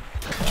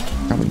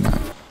 Probably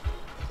not.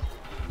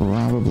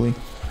 Probably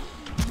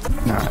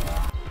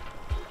not.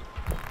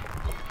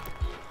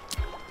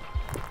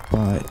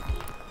 But...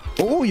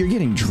 oh, you're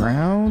getting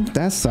drowned?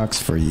 That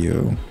sucks for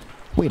you.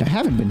 Wait, I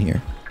haven't been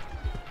here.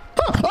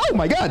 Huh. Oh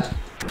my god!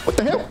 What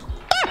the hell?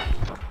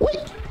 Wait!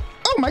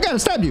 Oh my god, I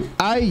stabbed you!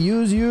 I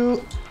use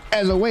you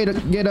as a way to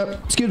get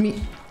up. Excuse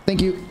me.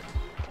 Thank you.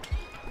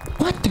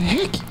 What the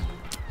heck?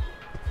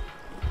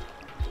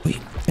 Wait,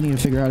 I need to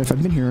figure out if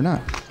I've been here or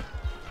not.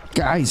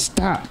 Guys,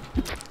 stop.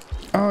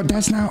 Oh,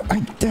 that's not...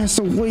 that's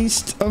a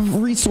waste of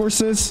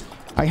resources.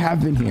 I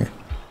have been here.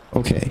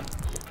 Okay.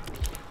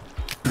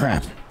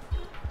 Crap.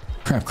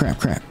 Crap, crap,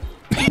 crap.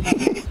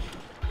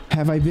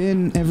 Have I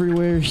been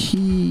everywhere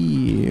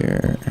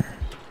here?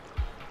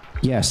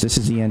 Yes, this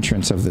is the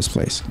entrance of this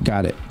place.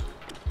 Got it.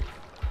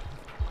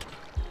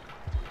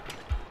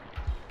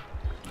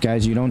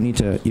 Guys, you don't need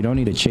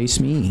to chase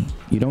me.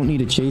 You don't need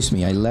to chase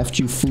me. I left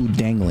you food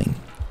dangling.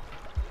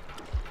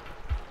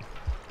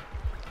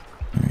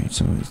 Alright,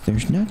 so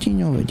there's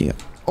nothing over there.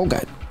 Oh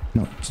god.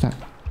 No, stop.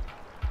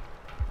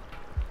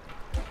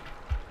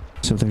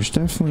 So there's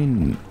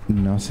definitely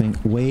nothing.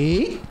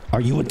 Wait,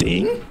 are you a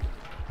thing?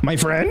 My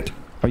friend?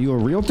 Are you a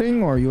real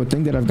thing, or are you a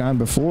thing that I've gone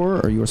before,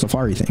 or are you a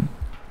safari thing?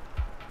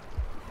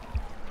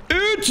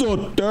 It's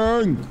a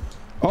thing!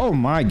 Oh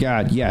my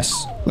god,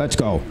 yes. Let's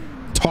go.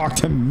 Talk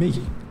to me.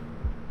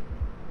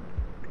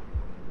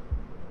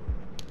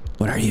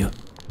 What are you?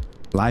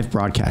 Live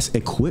broadcast.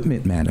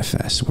 Equipment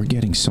manifest. We're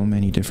getting so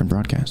many different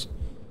broadcasts.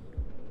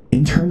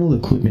 Internal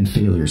equipment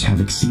failures have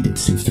exceeded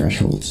safe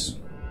thresholds.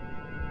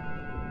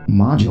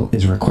 Module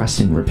is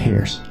requesting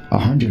repairs.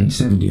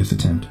 170th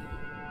attempt.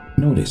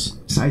 Notice,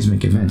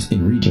 seismic events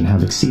in region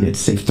have exceeded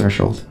safe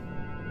threshold.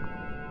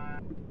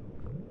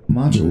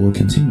 Module will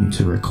continue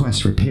to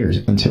request repairs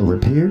until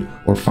repaired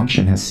or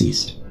function has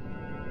ceased.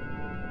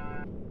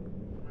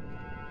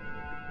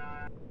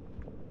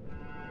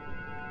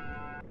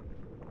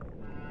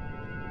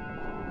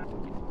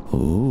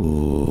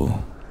 Ooh.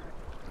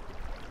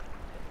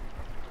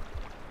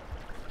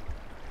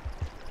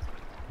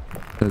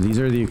 So these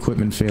are the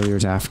equipment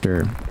failures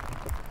after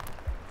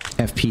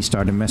FP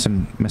started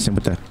messing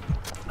with the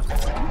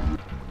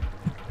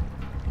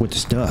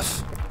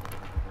stuff.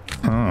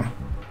 Huh.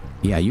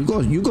 Yeah, you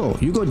go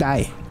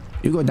die.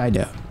 You go die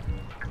there.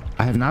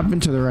 I have not been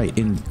to the right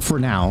for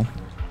now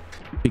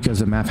because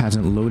the map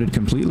hasn't loaded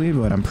completely,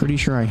 but I'm pretty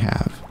sure I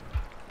have.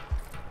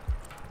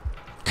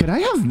 Could I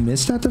have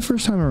missed that the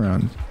first time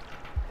around?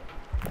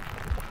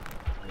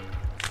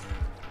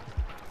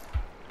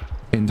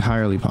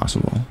 Entirely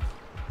possible.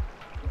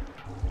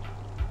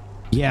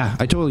 Yeah,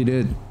 I totally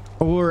did.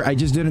 Or I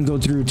just didn't go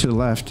through to the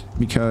left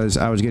because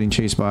I was getting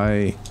chased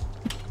by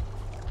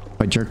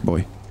Jerk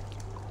Boy.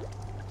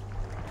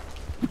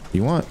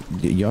 You want?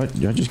 Y'all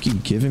just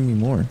keep giving me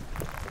more.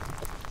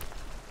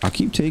 I'll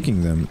keep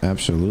taking them.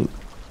 Absolutely.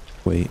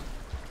 Wait.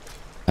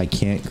 I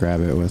can't grab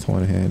it with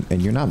one hand.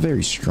 And you're not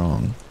very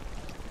strong.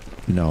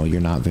 No,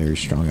 you're not very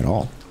strong at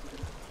all.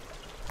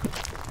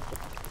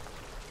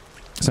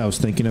 So I was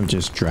thinking of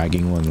just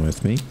dragging one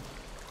with me.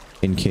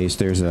 In case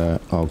there's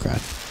a... Oh, God.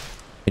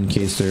 In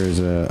case there's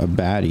a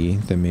baddie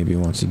that maybe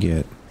wants to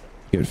get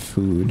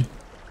food.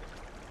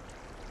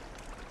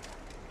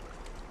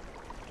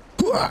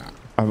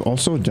 I've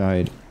also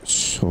died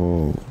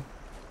so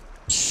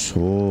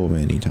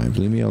many times.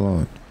 Leave me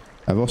alone.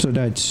 I've also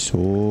died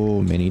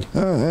so many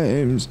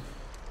times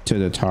to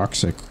the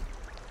toxic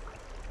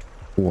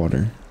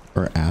water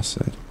or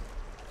acid.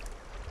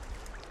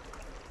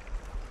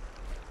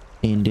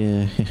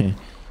 And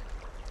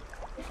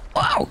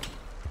wow.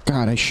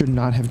 God, I should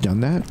not have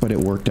done that, but it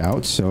worked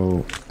out,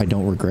 so I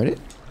don't regret it.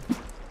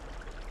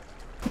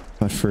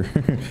 But for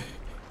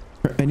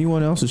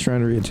anyone else who's trying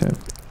to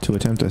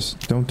attempt this,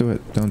 don't do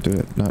it. Don't do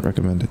it. Not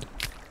recommended.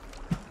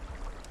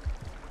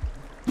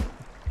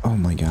 Oh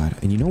my God.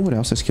 And you know what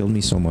else has killed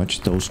me so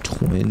much? Those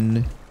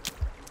twin...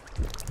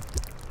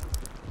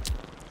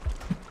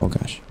 Oh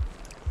gosh.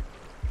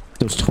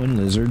 Those twin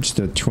lizards,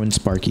 the twin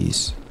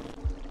sparkies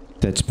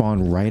that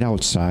spawn right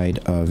outside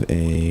of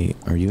a...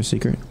 Are you a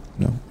secret?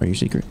 No. Are you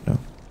secret? No.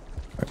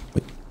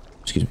 Wait.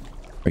 Excuse me.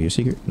 Are you a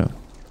secret? No.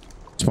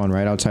 Spawn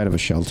right outside of a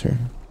shelter.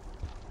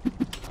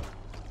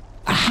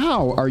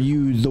 How are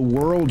you the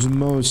world's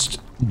most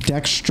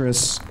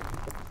dexterous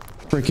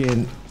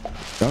freaking...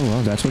 Oh,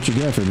 well, that's what you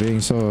get for being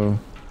so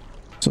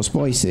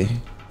spicy.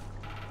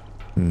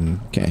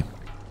 Okay.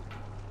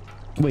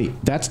 Wait,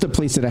 that's the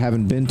place that I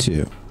haven't been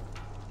to.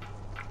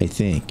 I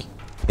think.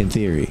 In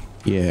theory.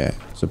 Yeah,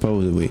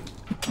 supposedly.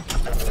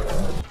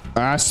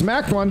 I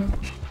smacked one.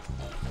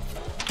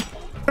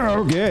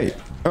 Okay.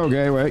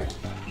 Okay, wait.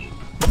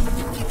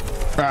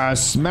 I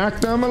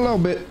smacked them a little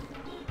bit.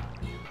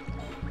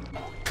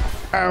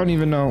 I don't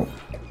even know.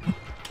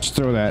 Just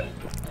throw that.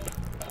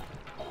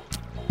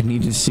 I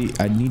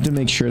need to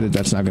make sure that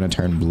that's not going to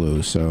turn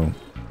blue, so...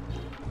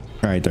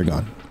 Alright, they're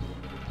gone.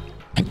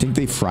 I think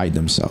they fried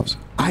themselves.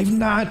 I've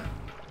not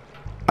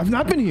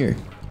been here.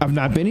 I've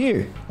not been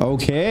here.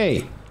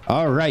 Okay.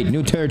 Alright,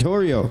 new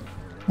territorio.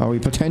 Are we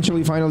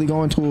potentially finally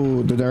going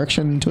to the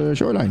direction to the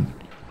shoreline?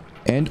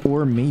 And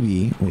or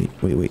maybe...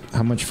 Wait.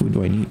 How much food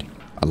do I need?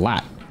 A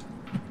lot.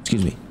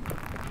 Excuse me.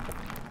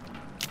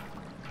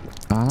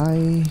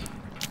 I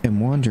am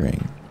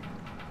wondering...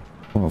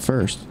 Well,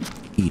 first,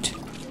 eat.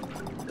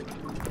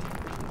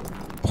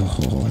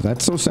 Oh,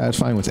 that's so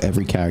satisfying with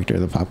every character,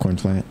 the popcorn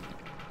plant.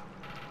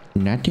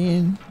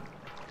 Nothing.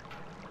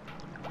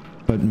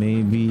 But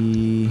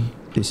maybe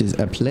this is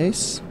a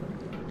place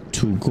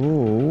to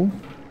go.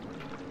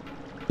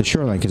 The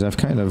shoreline, because I've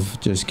kind of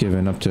just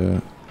given up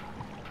to...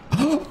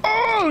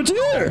 Oh, it's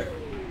here!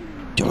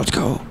 Yo, let's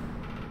go.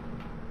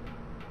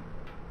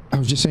 I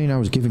was just saying I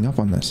was giving up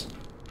on this.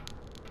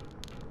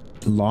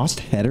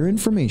 Lost header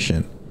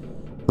information.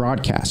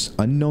 Broadcast.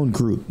 Unknown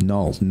group.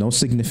 Null. No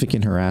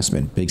significant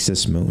harassment. Big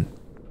Sis Moon.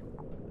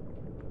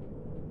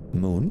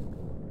 Moon?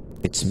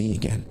 It's me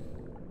again.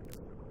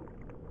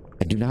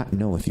 I do not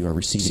know if you are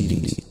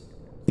receiving these.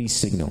 Please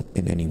signal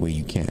in any way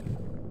you can.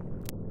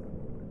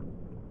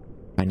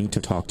 I need to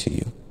talk to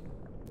you.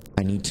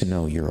 I need to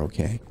know you're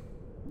okay.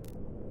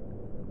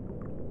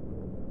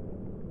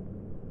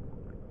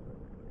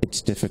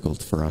 It's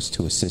difficult for us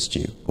to assist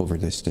you over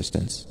this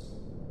distance.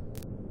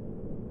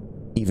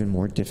 Even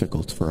more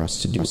difficult for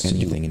us to do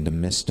anything in the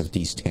midst of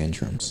these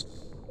tantrums.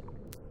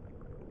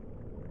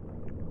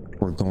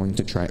 We're going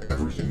to try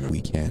everything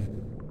we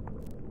can.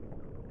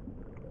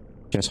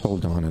 Just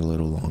hold on a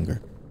little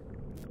longer.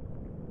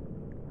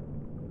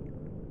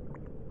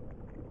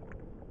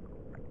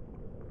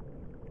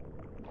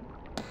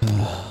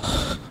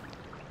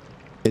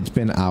 It's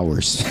been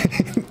hours.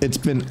 It's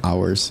been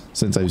hours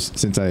since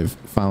I've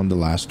found the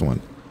last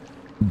one.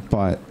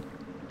 But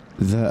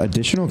the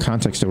additional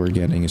context that we're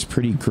getting is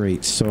pretty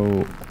great.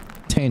 So,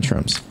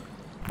 tantrums.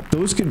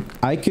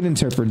 I can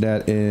interpret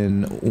that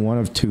in one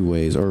of two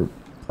ways, or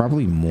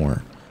probably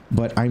more.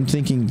 But I'm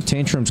thinking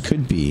tantrums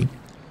could be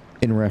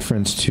in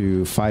reference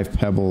to 5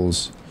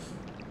 pebbles.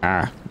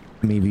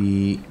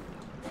 Maybe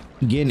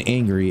getting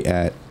angry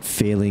at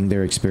failing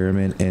their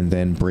experiment and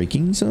then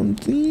breaking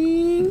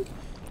something.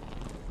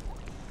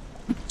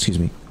 Excuse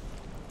me.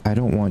 I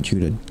don't want you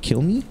to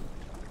kill me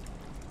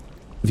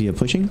via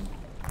pushing.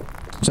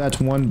 So that's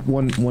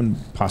one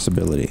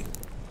possibility.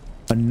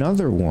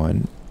 Another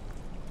one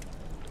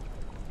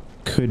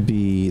could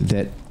be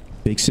that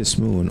Big Sis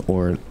Moon,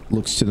 or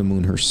looks to the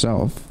moon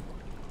herself,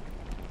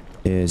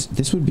 is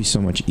this would be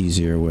so much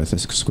easier with a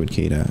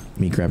squidcada,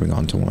 me grabbing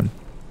onto one.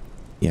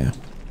 Yeah.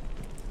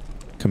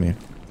 Come here.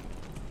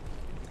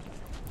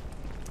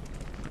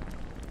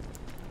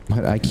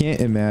 But I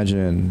can't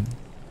imagine.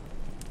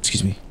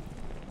 Excuse me.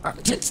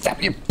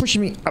 Stop! You're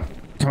pushing me up.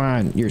 Come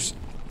on,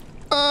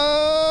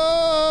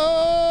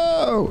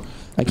 oh!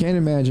 I can't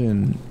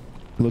imagine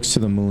looks to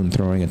the moon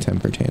throwing a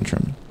temper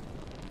tantrum.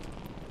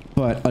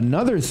 But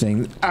another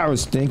thing I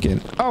was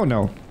thinking, oh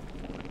no,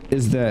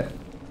 is that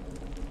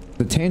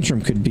the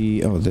tantrum could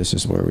be, oh, this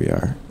is where we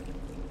are.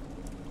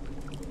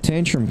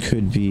 Tantrum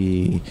could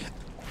be,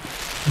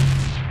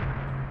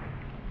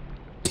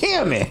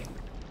 damn it,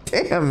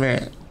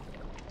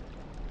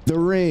 the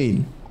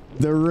rain,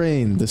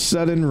 the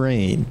sudden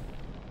rain.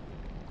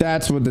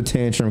 That's what the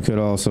tantrum could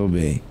also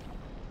be.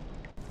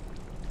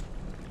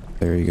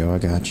 There you go, I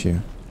got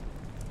you.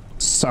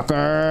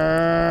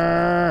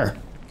 Sucker!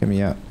 Get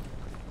me out.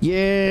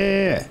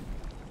 Yeah!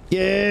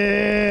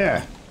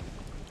 Yeah!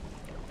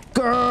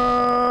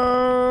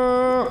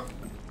 Go!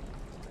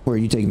 Where are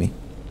you taking me?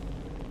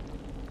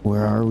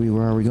 Where are we?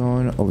 Where are we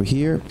going? Over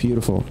here?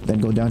 Beautiful. Then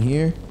go down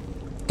here.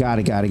 Got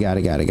it.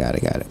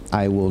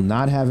 I will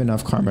not have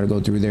enough karma to go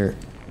through there.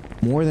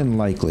 More than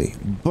likely.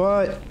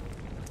 But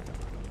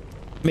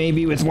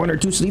maybe with 1 or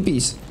 2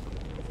 sleepies.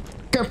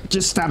 Come,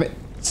 just stop it.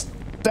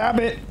 Stop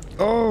it.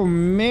 Oh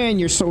man,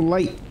 you're so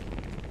light.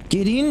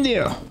 Get in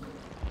there.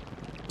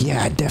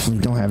 Yeah, I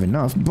definitely don't have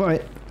enough,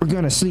 but we're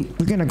gonna sleep.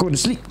 We're gonna go to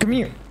sleep. Come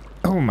here.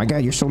 Oh my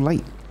god, you're so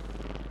light.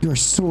 You're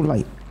so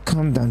light.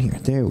 Come down here.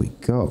 There we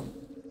go.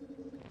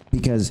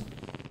 Because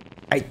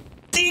I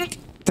think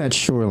that's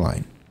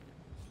shoreline.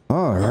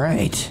 All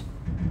right.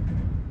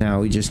 Now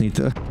we just need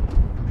to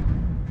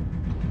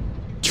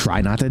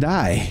try not to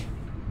die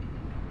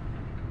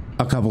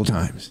a couple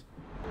times.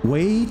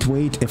 Wait.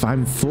 If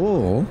I'm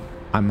full,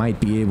 I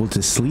might be able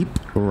to sleep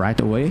right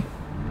away.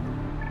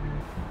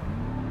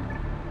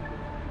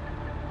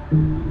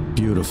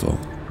 Beautiful.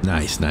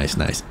 Nice.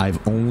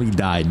 I've only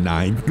died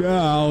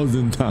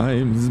 9,000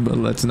 times, but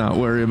let's not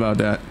worry about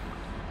that.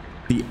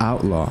 The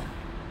outlaw.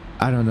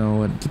 I don't know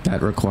what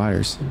that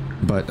requires,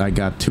 but I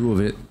got 2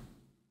 of it.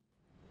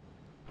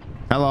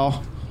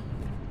 Hello.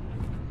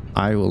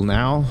 I will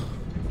now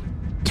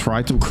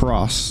try to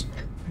cross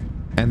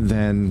and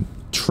then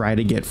try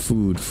to get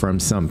food from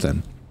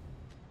something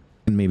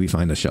and maybe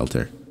find a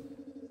shelter.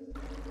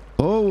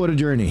 Oh, what a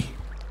journey.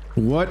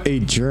 What a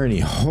journey.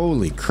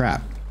 Holy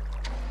crap.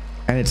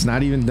 And it's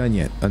not even done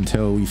yet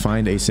until we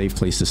find a safe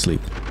place to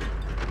sleep.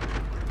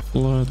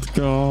 Let's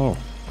go.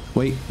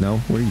 Wait, no,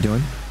 what are you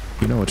doing?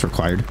 You know what's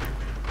required.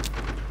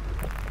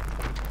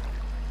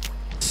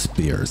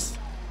 Spears.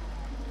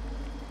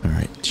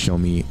 Alright, show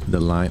me the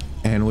line.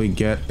 And we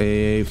get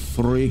a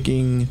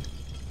freaking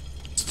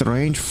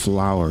strange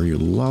flower. You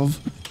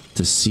love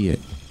to see it.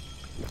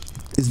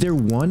 Is there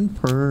one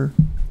per...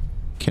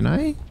 Can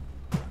I?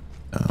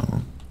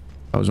 No.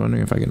 I was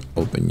wondering if I can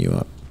open you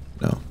up.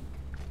 No.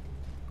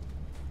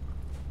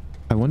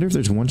 I wonder if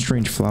there's one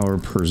strange flower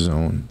per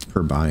zone,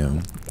 per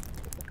biome.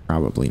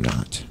 Probably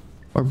not.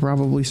 Or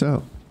probably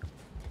so.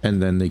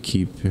 And then they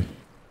keep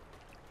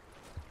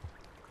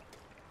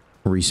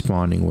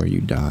respawning where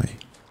you die.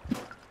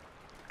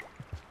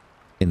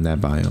 In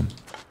that biome.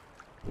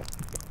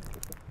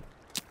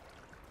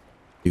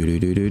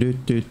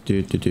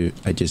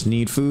 I just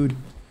need food.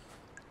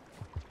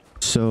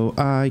 So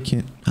I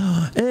can...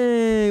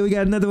 Hey, we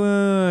got another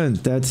one!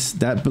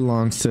 That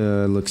belongs to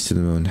looks to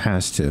the moon.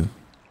 Has to.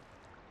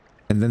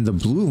 And then the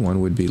blue one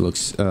would be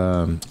looks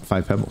 5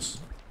 pebbles.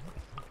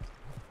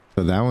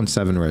 So that one's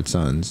 7 red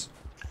suns.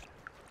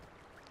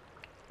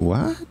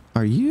 What?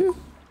 Are you?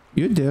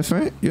 You're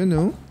different. You're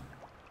new.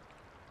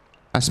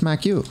 I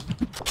smack you.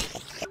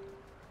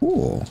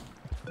 Cool.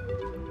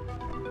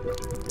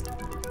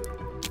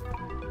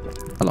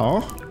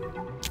 Hello.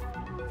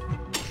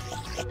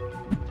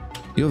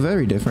 You're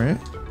very different.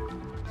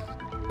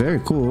 Very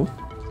cool.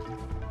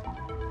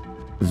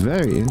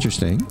 Very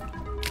interesting.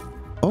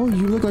 Oh,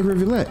 you look like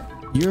Rivulet.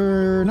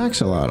 You're an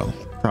axolotl,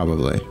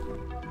 probably.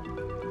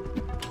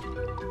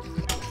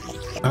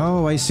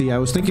 Oh, I see. I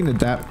was thinking that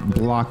that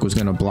block was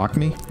gonna block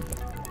me,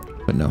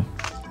 but no.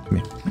 Come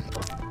here.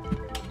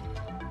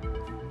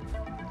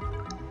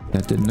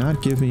 That did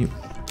not give me...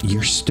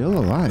 You're still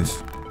alive.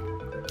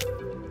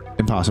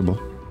 Impossible.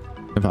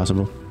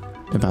 Impossible.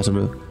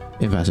 Impossible.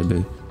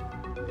 Impossible.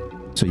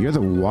 So you're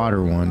the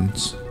water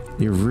ones.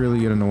 You're really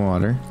good in the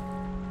water.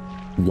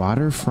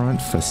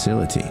 Waterfront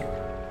facility.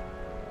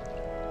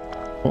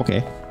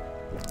 Okay.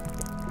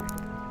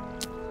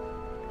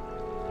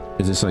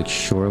 Is this like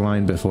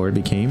shoreline before it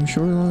became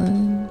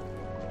shoreline?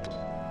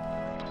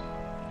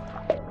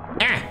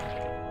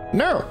 Ah!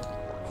 No!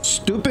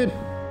 Stupid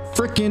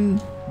frickin'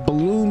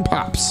 balloon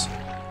pops.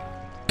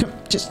 Come,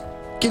 just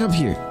get up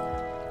here.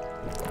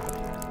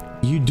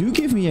 You do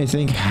give me, I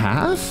think,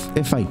 half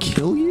if I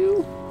kill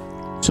you?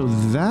 So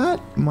that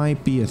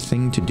might be a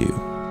thing to do.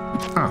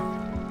 Ah.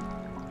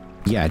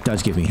 Yeah, it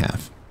does give me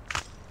half.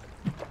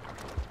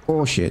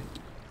 Oh, shit.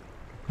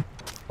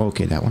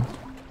 Okay, that one.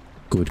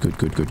 Good, good,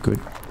 good, good, good.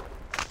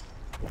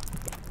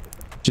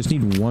 Just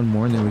need one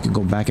more and then we can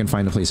go back and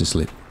find a place to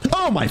sleep.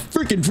 Oh my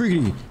freaking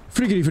friggity!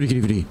 Friggity,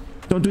 friggity, friggity.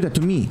 Don't do that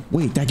to me.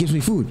 Wait, that gives me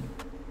food.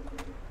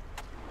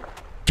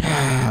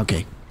 Ah,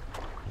 okay.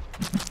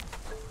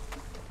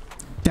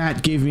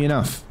 That gave me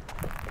enough.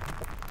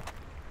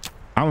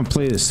 I'm gonna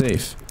play this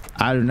safe.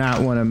 I do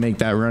not want to make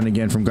that run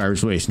again from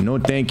garbage waste. No,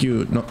 thank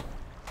you. No.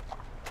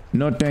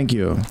 No, thank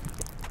you.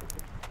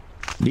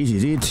 This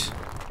is it.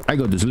 I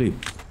go to sleep.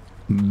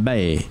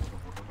 Bye.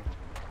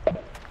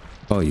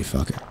 Oh, you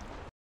fucker.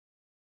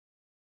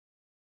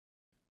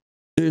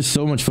 There's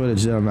so much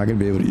footage that I'm not gonna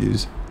be able to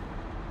use.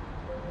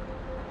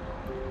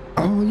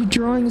 Oh, you're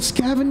drawing a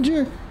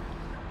scavenger?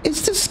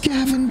 It's the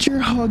scavenger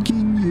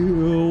hugging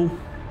you.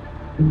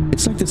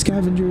 It's like the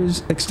scavenger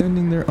is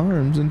extending their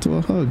arms into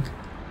a hug.